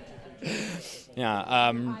there.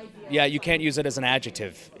 Yeah, you can't use it as an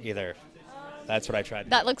adjective either. That's what I tried.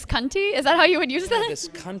 That looks cunty? Is that how you would use that? This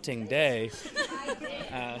cunting day.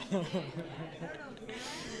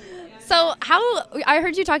 So I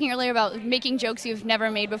heard you talking earlier about making jokes you've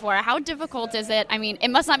never made before. How difficult is it? I mean, it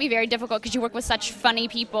must not be very difficult because you work with such funny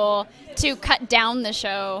people to cut down the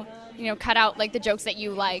show, cut out the jokes that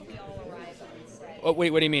you like. What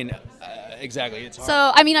do you mean? Exactly. It's hard.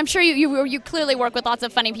 So, I mean, I'm sure you clearly work with lots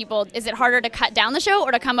of funny people. Is it harder to cut down the show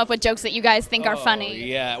or to come up with jokes that you guys think are funny?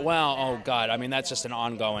 Yeah, well, oh God. I mean, that's just an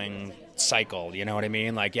ongoing cycle, you know what I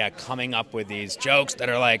mean? Coming up with these jokes that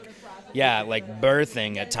are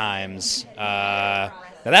birthing at times. Now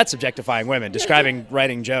that's objectifying women, describing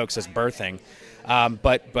writing jokes as birthing.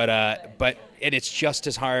 But it's just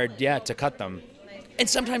as hard, to cut them. And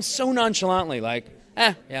sometimes so nonchalantly,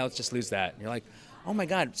 let's just lose that. And you're like, oh my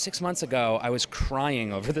God, 6 months ago I was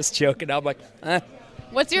crying over this joke, and now I'm like,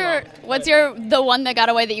 What's the one that got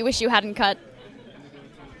away that you wish you hadn't cut?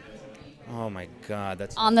 Oh my God,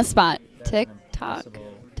 that's On the spot. Tick tock.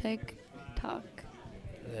 Tick tock.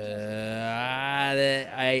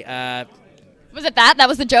 Was it that? That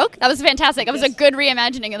was the joke? That was fantastic. That was a good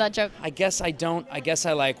reimagining of that joke. I guess I don't. I guess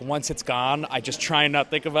I like once it's gone, I just try and not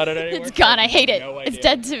think about it anymore. It's gone. I hate it. No It's idea.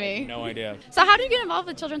 dead to me. No idea. So how did you get involved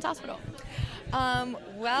with Children's Hospital?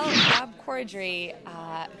 Well, Rob Corddry,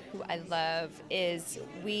 who I love,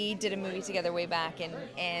 we did a movie together way back,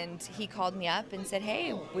 and he called me up and said,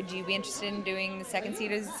 hey, would you be interested in doing the second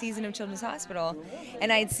season of Children's Hospital?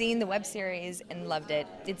 And I had seen the web series and loved it.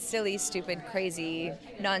 It's silly, stupid, crazy,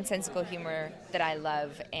 nonsensical humor that I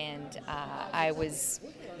love, and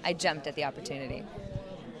I jumped at the opportunity.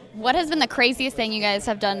 What has been the craziest thing you guys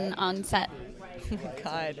have done on set? Oh my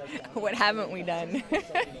God, what haven't we done?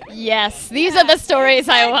 Yes, these are the stories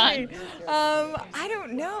I want. I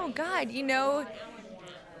don't know. God,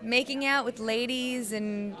 making out with ladies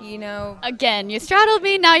and, Again, you straddled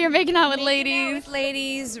me, now you're making out with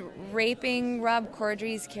ladies, raping Rob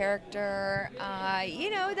Corddry's character,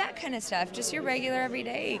 that kind of stuff. Just your regular,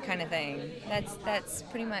 everyday kind of thing. That's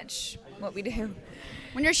pretty much what we do.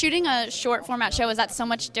 When you're shooting a short format show, is that so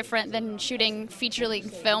much different than shooting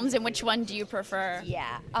feature-length films, and which one do you prefer?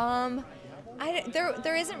 Yeah.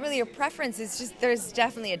 There isn't really a preference. It's just there's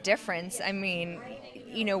definitely a difference. I mean,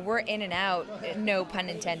 we're in and out, no pun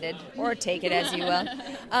intended, or take it as you will.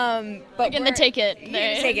 But Again, the take it.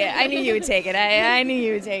 Take it. I knew you would take it. I knew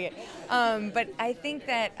you would take it. But I think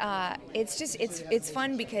that it's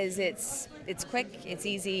fun because it's quick, it's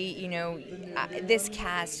easy. This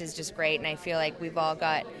cast is just great, and I feel like we've all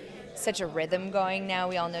got such a rhythm going now.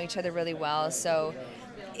 We all know each other really well, so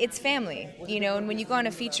it's family, and when you go on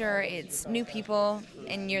a feature, it's new people,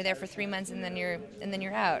 and you're there for 3 months, and then you're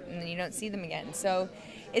out, and then you don't see them again. So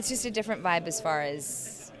it's just a different vibe as far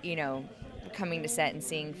as coming to set and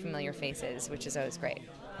seeing familiar faces, which is always great.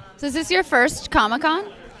 So is this your first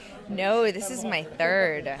Comic-Con? No, this is my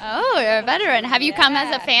third. Oh, you're a veteran. Have you come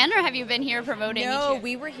as a fan, or have you been here promoting? No,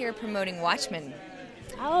 we were here promoting Watchmen.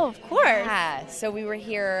 Oh, of course. Yeah, so we were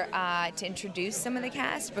here to introduce some of the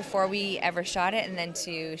cast before we ever shot it, and then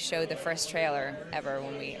to show the first trailer ever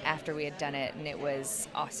after we had done it, and it was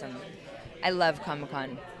awesome. I love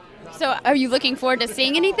Comic-Con. So are you looking forward to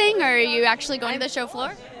seeing anything, or are you actually going to the show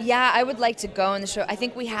floor? Yeah, I would like to go on the show. I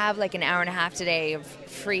think we have like an hour and a half today of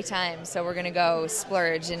free time, so we're going to go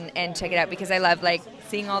splurge and check it out because I love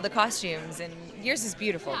seeing all the costumes, and yours is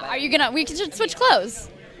beautiful. Are you going to, we can switch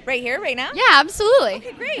clothes. Right here, right now? Yeah, absolutely.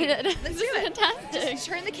 Okay, great. Let's do it. Fantastic. Just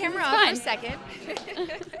turn the camera off for a second.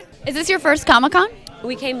 Is this your first Comic-Con?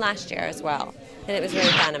 We came last year as well, and it was really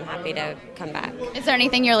fun. I'm happy to come back. Is there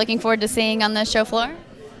anything you're looking forward to seeing on the show floor?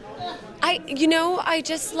 I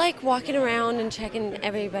just like walking around and checking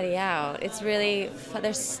everybody out. It's really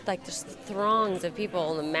there's throngs of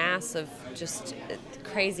people and a mass of just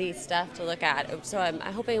crazy stuff to look at. So I'm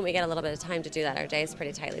hoping we get a little bit of time to do that. Our day is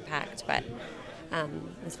pretty tightly packed, but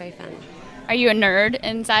it's very fun. Are you a nerd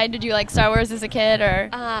inside? Did you like Star Wars as a kid, or?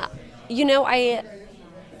 I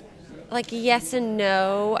yes and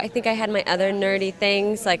no. I think I had my other nerdy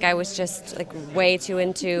things. I was just way too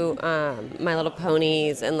into My Little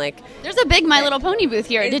Ponies and There's a big My Little Pony booth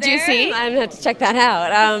here. Did you see? I'm gonna have to check that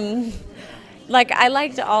out. I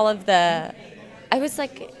liked all of the. I was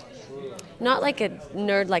not like a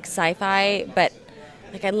nerd like sci-fi, but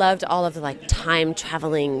I loved all of the time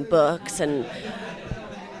traveling books and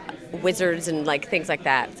wizards and things like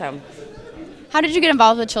that. So, how did you get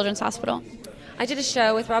involved with Children's Hospital? I did a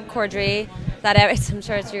show with Rob Corddry that I'm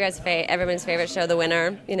sure it's your guys' everyone's favorite show, The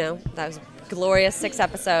Winner. That was glorious 6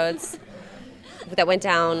 episodes that went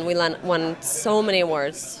down. We won so many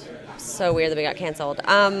awards. So weird that we got canceled.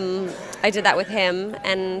 I did that with him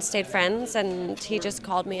and stayed friends, and he just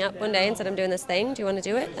called me up one day and said, I'm doing this thing. Do you want to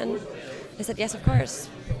do it? And I said, yes, of course.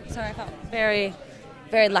 So I felt very,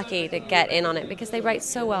 very lucky to get in on it because they write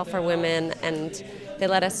so well for women, and they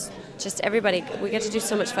let us everybody, we get to do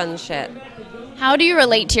so much fun shit. How do you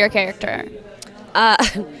relate to your character? I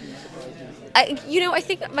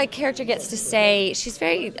think my character gets to say she's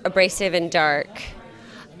very abrasive and dark.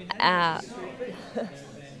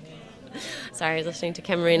 Sorry, I was listening to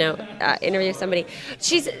Kim Marino interview somebody.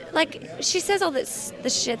 She says all this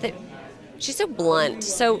shit that she's so blunt.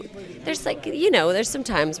 So there's there's some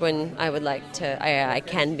times when I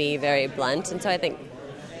can be very blunt, and so I think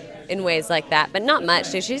in ways like that, but not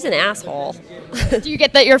much. Dude, she's an asshole. Do you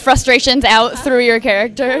get that your frustrations out through your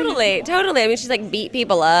character? Totally. I mean, she's beat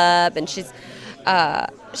people up, and she's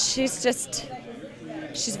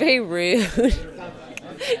very rude.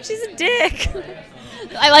 She's a dick.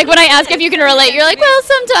 I like when I ask if you can relate. You're like, well,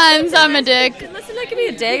 sometimes I'm a dick. Listen, I can be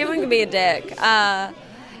a dick. Everyone can be a dick.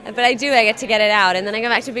 But I do. I get to get it out, and then I go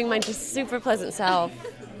back to being my just super pleasant self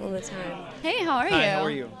all the time. Hey, how are you? Hi, how are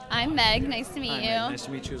you? I'm Meg. Nice to meet Hi, you. Meg. Nice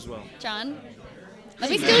to meet you as well. John. Let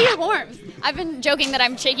me steal your warmth. I've been joking that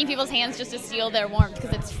I'm shaking people's hands just to steal their warmth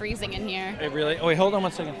because it's freezing in here. Hey, really? Oh, wait, hold on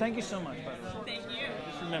one second. Thank you so much, by the way. Thank you. I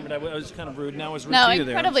just remembered I was kind of rude. Now I was rude No, to you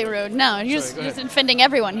there. incredibly rude. No, you're Sorry, just go ahead. offending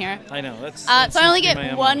everyone here. I know. That's So I only seems to get be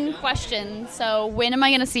my one question. So when am I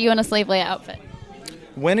going to see you in a Slave Leia outfit?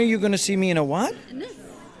 When are you going to see me in a what?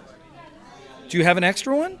 Do you have an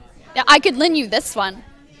extra one? Yeah, I could lend you this one.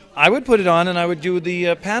 I would put it on, and I would do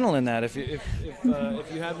the panel in that if you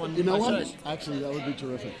had one. You know my what? size. Actually, that would be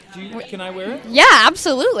terrific. Can I wear it? Yeah,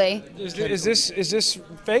 absolutely. Is this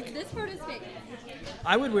fake? This part is fake.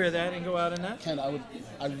 I would wear that and go out in that. Ken, I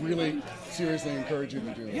really seriously encourage you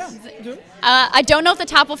to do this. Yeah, do it. I don't know if the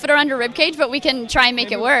top will fit around your rib cage, but we can try and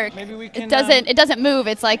make it work. Maybe we can. It doesn't move.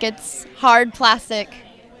 It's like it's hard plastic.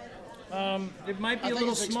 It might be a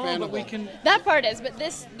little small, but we can. That part is, but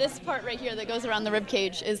this part right here that goes around the rib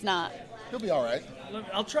cage is not. You'll be all right.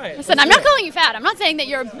 I'll try it. Listen, I'm not calling you fat. I'm not saying that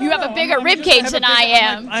you have a bigger rib cage than I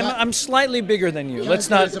am. I'm slightly bigger than you. Can Let's I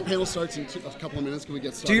say, not. as the panel starts in a couple of minutes, can we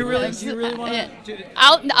get started? Do you really want to?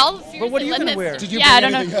 I'll seriously But what are you lend gonna this- wear? Did you yeah, I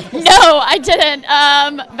bring don't know. anything No, I didn't.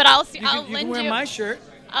 But I'll You lend can wear you. my shirt.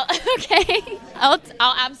 Okay. I'll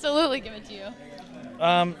absolutely give it to you.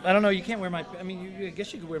 I don't know. You can't wear my. I mean, I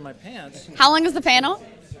guess you could wear my pants. How long is the panel?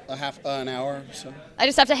 An hour or so. I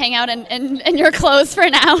just have to hang out in your clothes for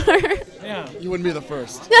an hour. Yeah. You wouldn't be the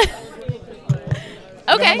first. You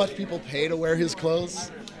know Okay. how much people pay to wear his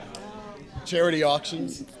clothes? Charity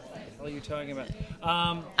auctions. What are you talking about?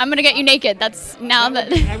 I'm gonna get you naked. That's now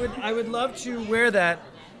that. I would love to wear that.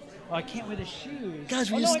 Oh, I can't wear the shoes.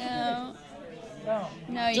 Guys, we oh, used no,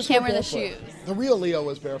 No, you Just can't wear wear the barefoot. shoes. The real Leo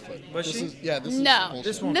was barefoot. Was this she? Is, yeah, this No, is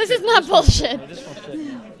this bullshit. is not bullshit. This won't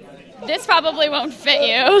fit. This probably won't fit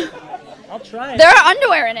you. I'll try it. There are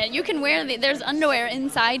underwear in it. You can wear there's underwear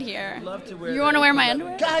inside here. Love to wear You want to wear my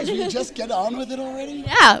underwear? Guys, will you just get on with it already?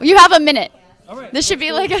 Yeah, you have a minute. All right. This should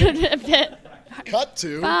be like a bit. Cut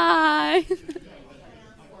to. Bye.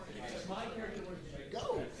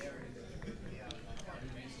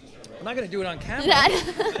 I'm not gonna do it on camera.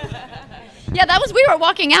 Yeah, that was we were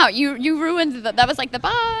walking out. You ruined that was like the bye.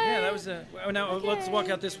 Yeah, that was a. Oh, now let's walk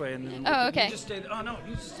out this way and then. Oh, okay. You just stay. Oh no,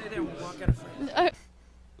 you just stay there. We'll walk out of front.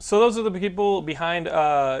 So those are the people behind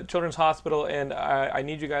Children's Hospital, and I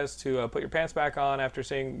need you guys to put your pants back on after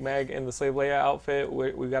seeing Meg in the Slave Leia outfit.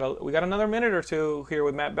 We got another minute or two here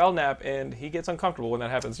with Matt Belknap, and he gets uncomfortable when that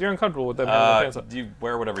happens. You're uncomfortable with them having their pants on. You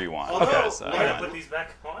wear whatever you want. Although, Okay, so, we're gonna put these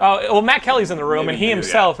back on. Oh well, Matt Kelly's in the room, Maybe and he you,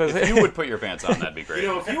 himself yeah. is. If you would put your pants on, that'd be great. You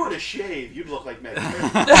know, if you were to shave, you'd look like Meg.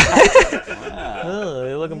 Oh,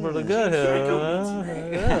 you're looking pretty good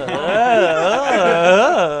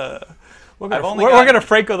We're gonna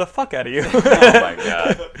Franco the fuck out of you. Oh my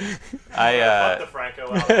god. Fuck the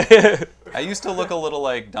Franco out. I used to look a little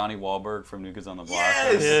like Donnie Wahlberg from New Kids on the Block.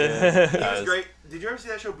 Yes! He was great. Did you ever see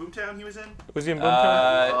that show Boomtown he was in? Was he in Boomtown?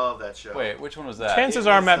 I love that show. Wait, which one was that? Chances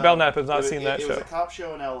are Matt Belknap has not seen that It show. was a cop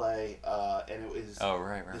show in L.A., and it was... Oh,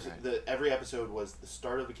 right. Every episode was the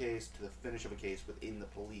start of a case to the finish of a case within the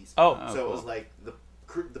police. Oh, so cool. it was like the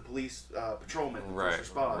police patrolmen, the Right, first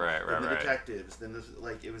respond, right, then the right. detectives, then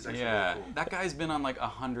it was actually Yeah, really cool. that guy's been on like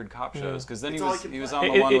 100 cop shows because then It's he all was he can he was play.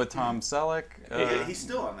 on the one with Tom Selleck. He's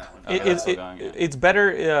still on that one. It's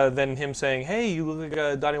better than him saying, "Hey, you look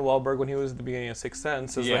like Donnie Wahlberg when he was at the beginning of Sixth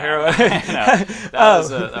Sense as the hero." That was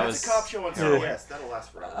That's a cop show on CBS. That'll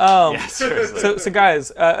last forever. So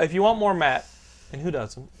guys, if you want more Matt, and who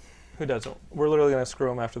doesn't? Who doesn't? We're literally going to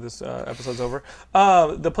screw him after this episode's over.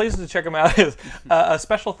 The places to check him out is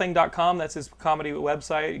specialthing.com. That's his comedy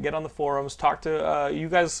website. Get on the forums. Talk to you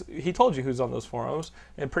guys. He told you who's on those forums,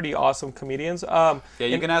 and pretty awesome comedians.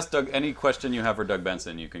 You can ask Doug any question you have for Doug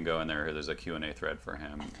Benson. You can go in there. There's a Q&A thread for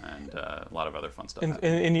him and a lot of other fun stuff.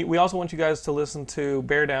 And we also want you guys to listen to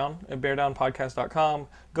Bear Down at beardownpodcast.com.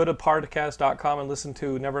 Go to Pardcast.com and listen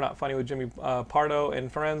to Never Not Funny with Jimmy Pardo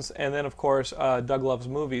and friends. And then, of course, Doug Loves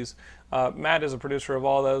Movies. Matt is a producer of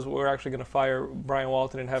all those. We're actually going to fire Brian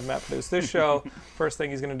Walton and have Matt produce this show. First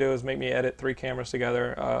thing he's going to do is make me edit 3 cameras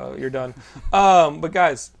together. You're done. But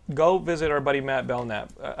guys, go visit our buddy Matt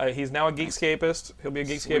Belknap. He's now a Geekscapist. He'll be a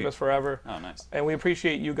Geekscapist forever. Oh, nice. And we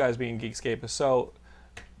appreciate you guys being Geekscapists. So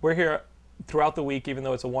we're here throughout the week, even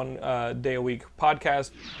though it's a one-day-a-week podcast.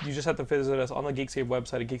 You just have to visit us on the Geekscape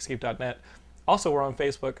website at geekscape.net. Also, we're on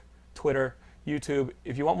Facebook, Twitter, YouTube.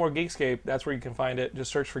 If you want more Geekscape, that's where you can find it.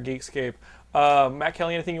 Just search for Geekscape. Matt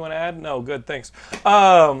Kelly, anything you want to add? No, good, thanks.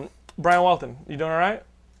 Brian Walton, you doing all right?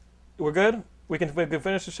 We're good? We can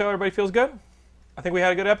finish the show? Everybody feels good? I think we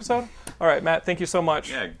had a good episode. All right, Matt, thank you so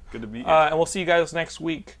much. Yeah, good to meet you. And we'll see you guys next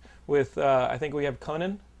week with, I think we have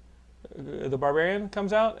Conan the Barbarian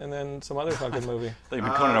comes out, and then some other fucking movie. I thought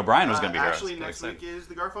even Conan O'Brien was going to be here. Actually, next week is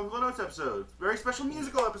the Garfunkel Notes episode. Very special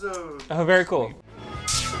musical episode. Oh, very cool.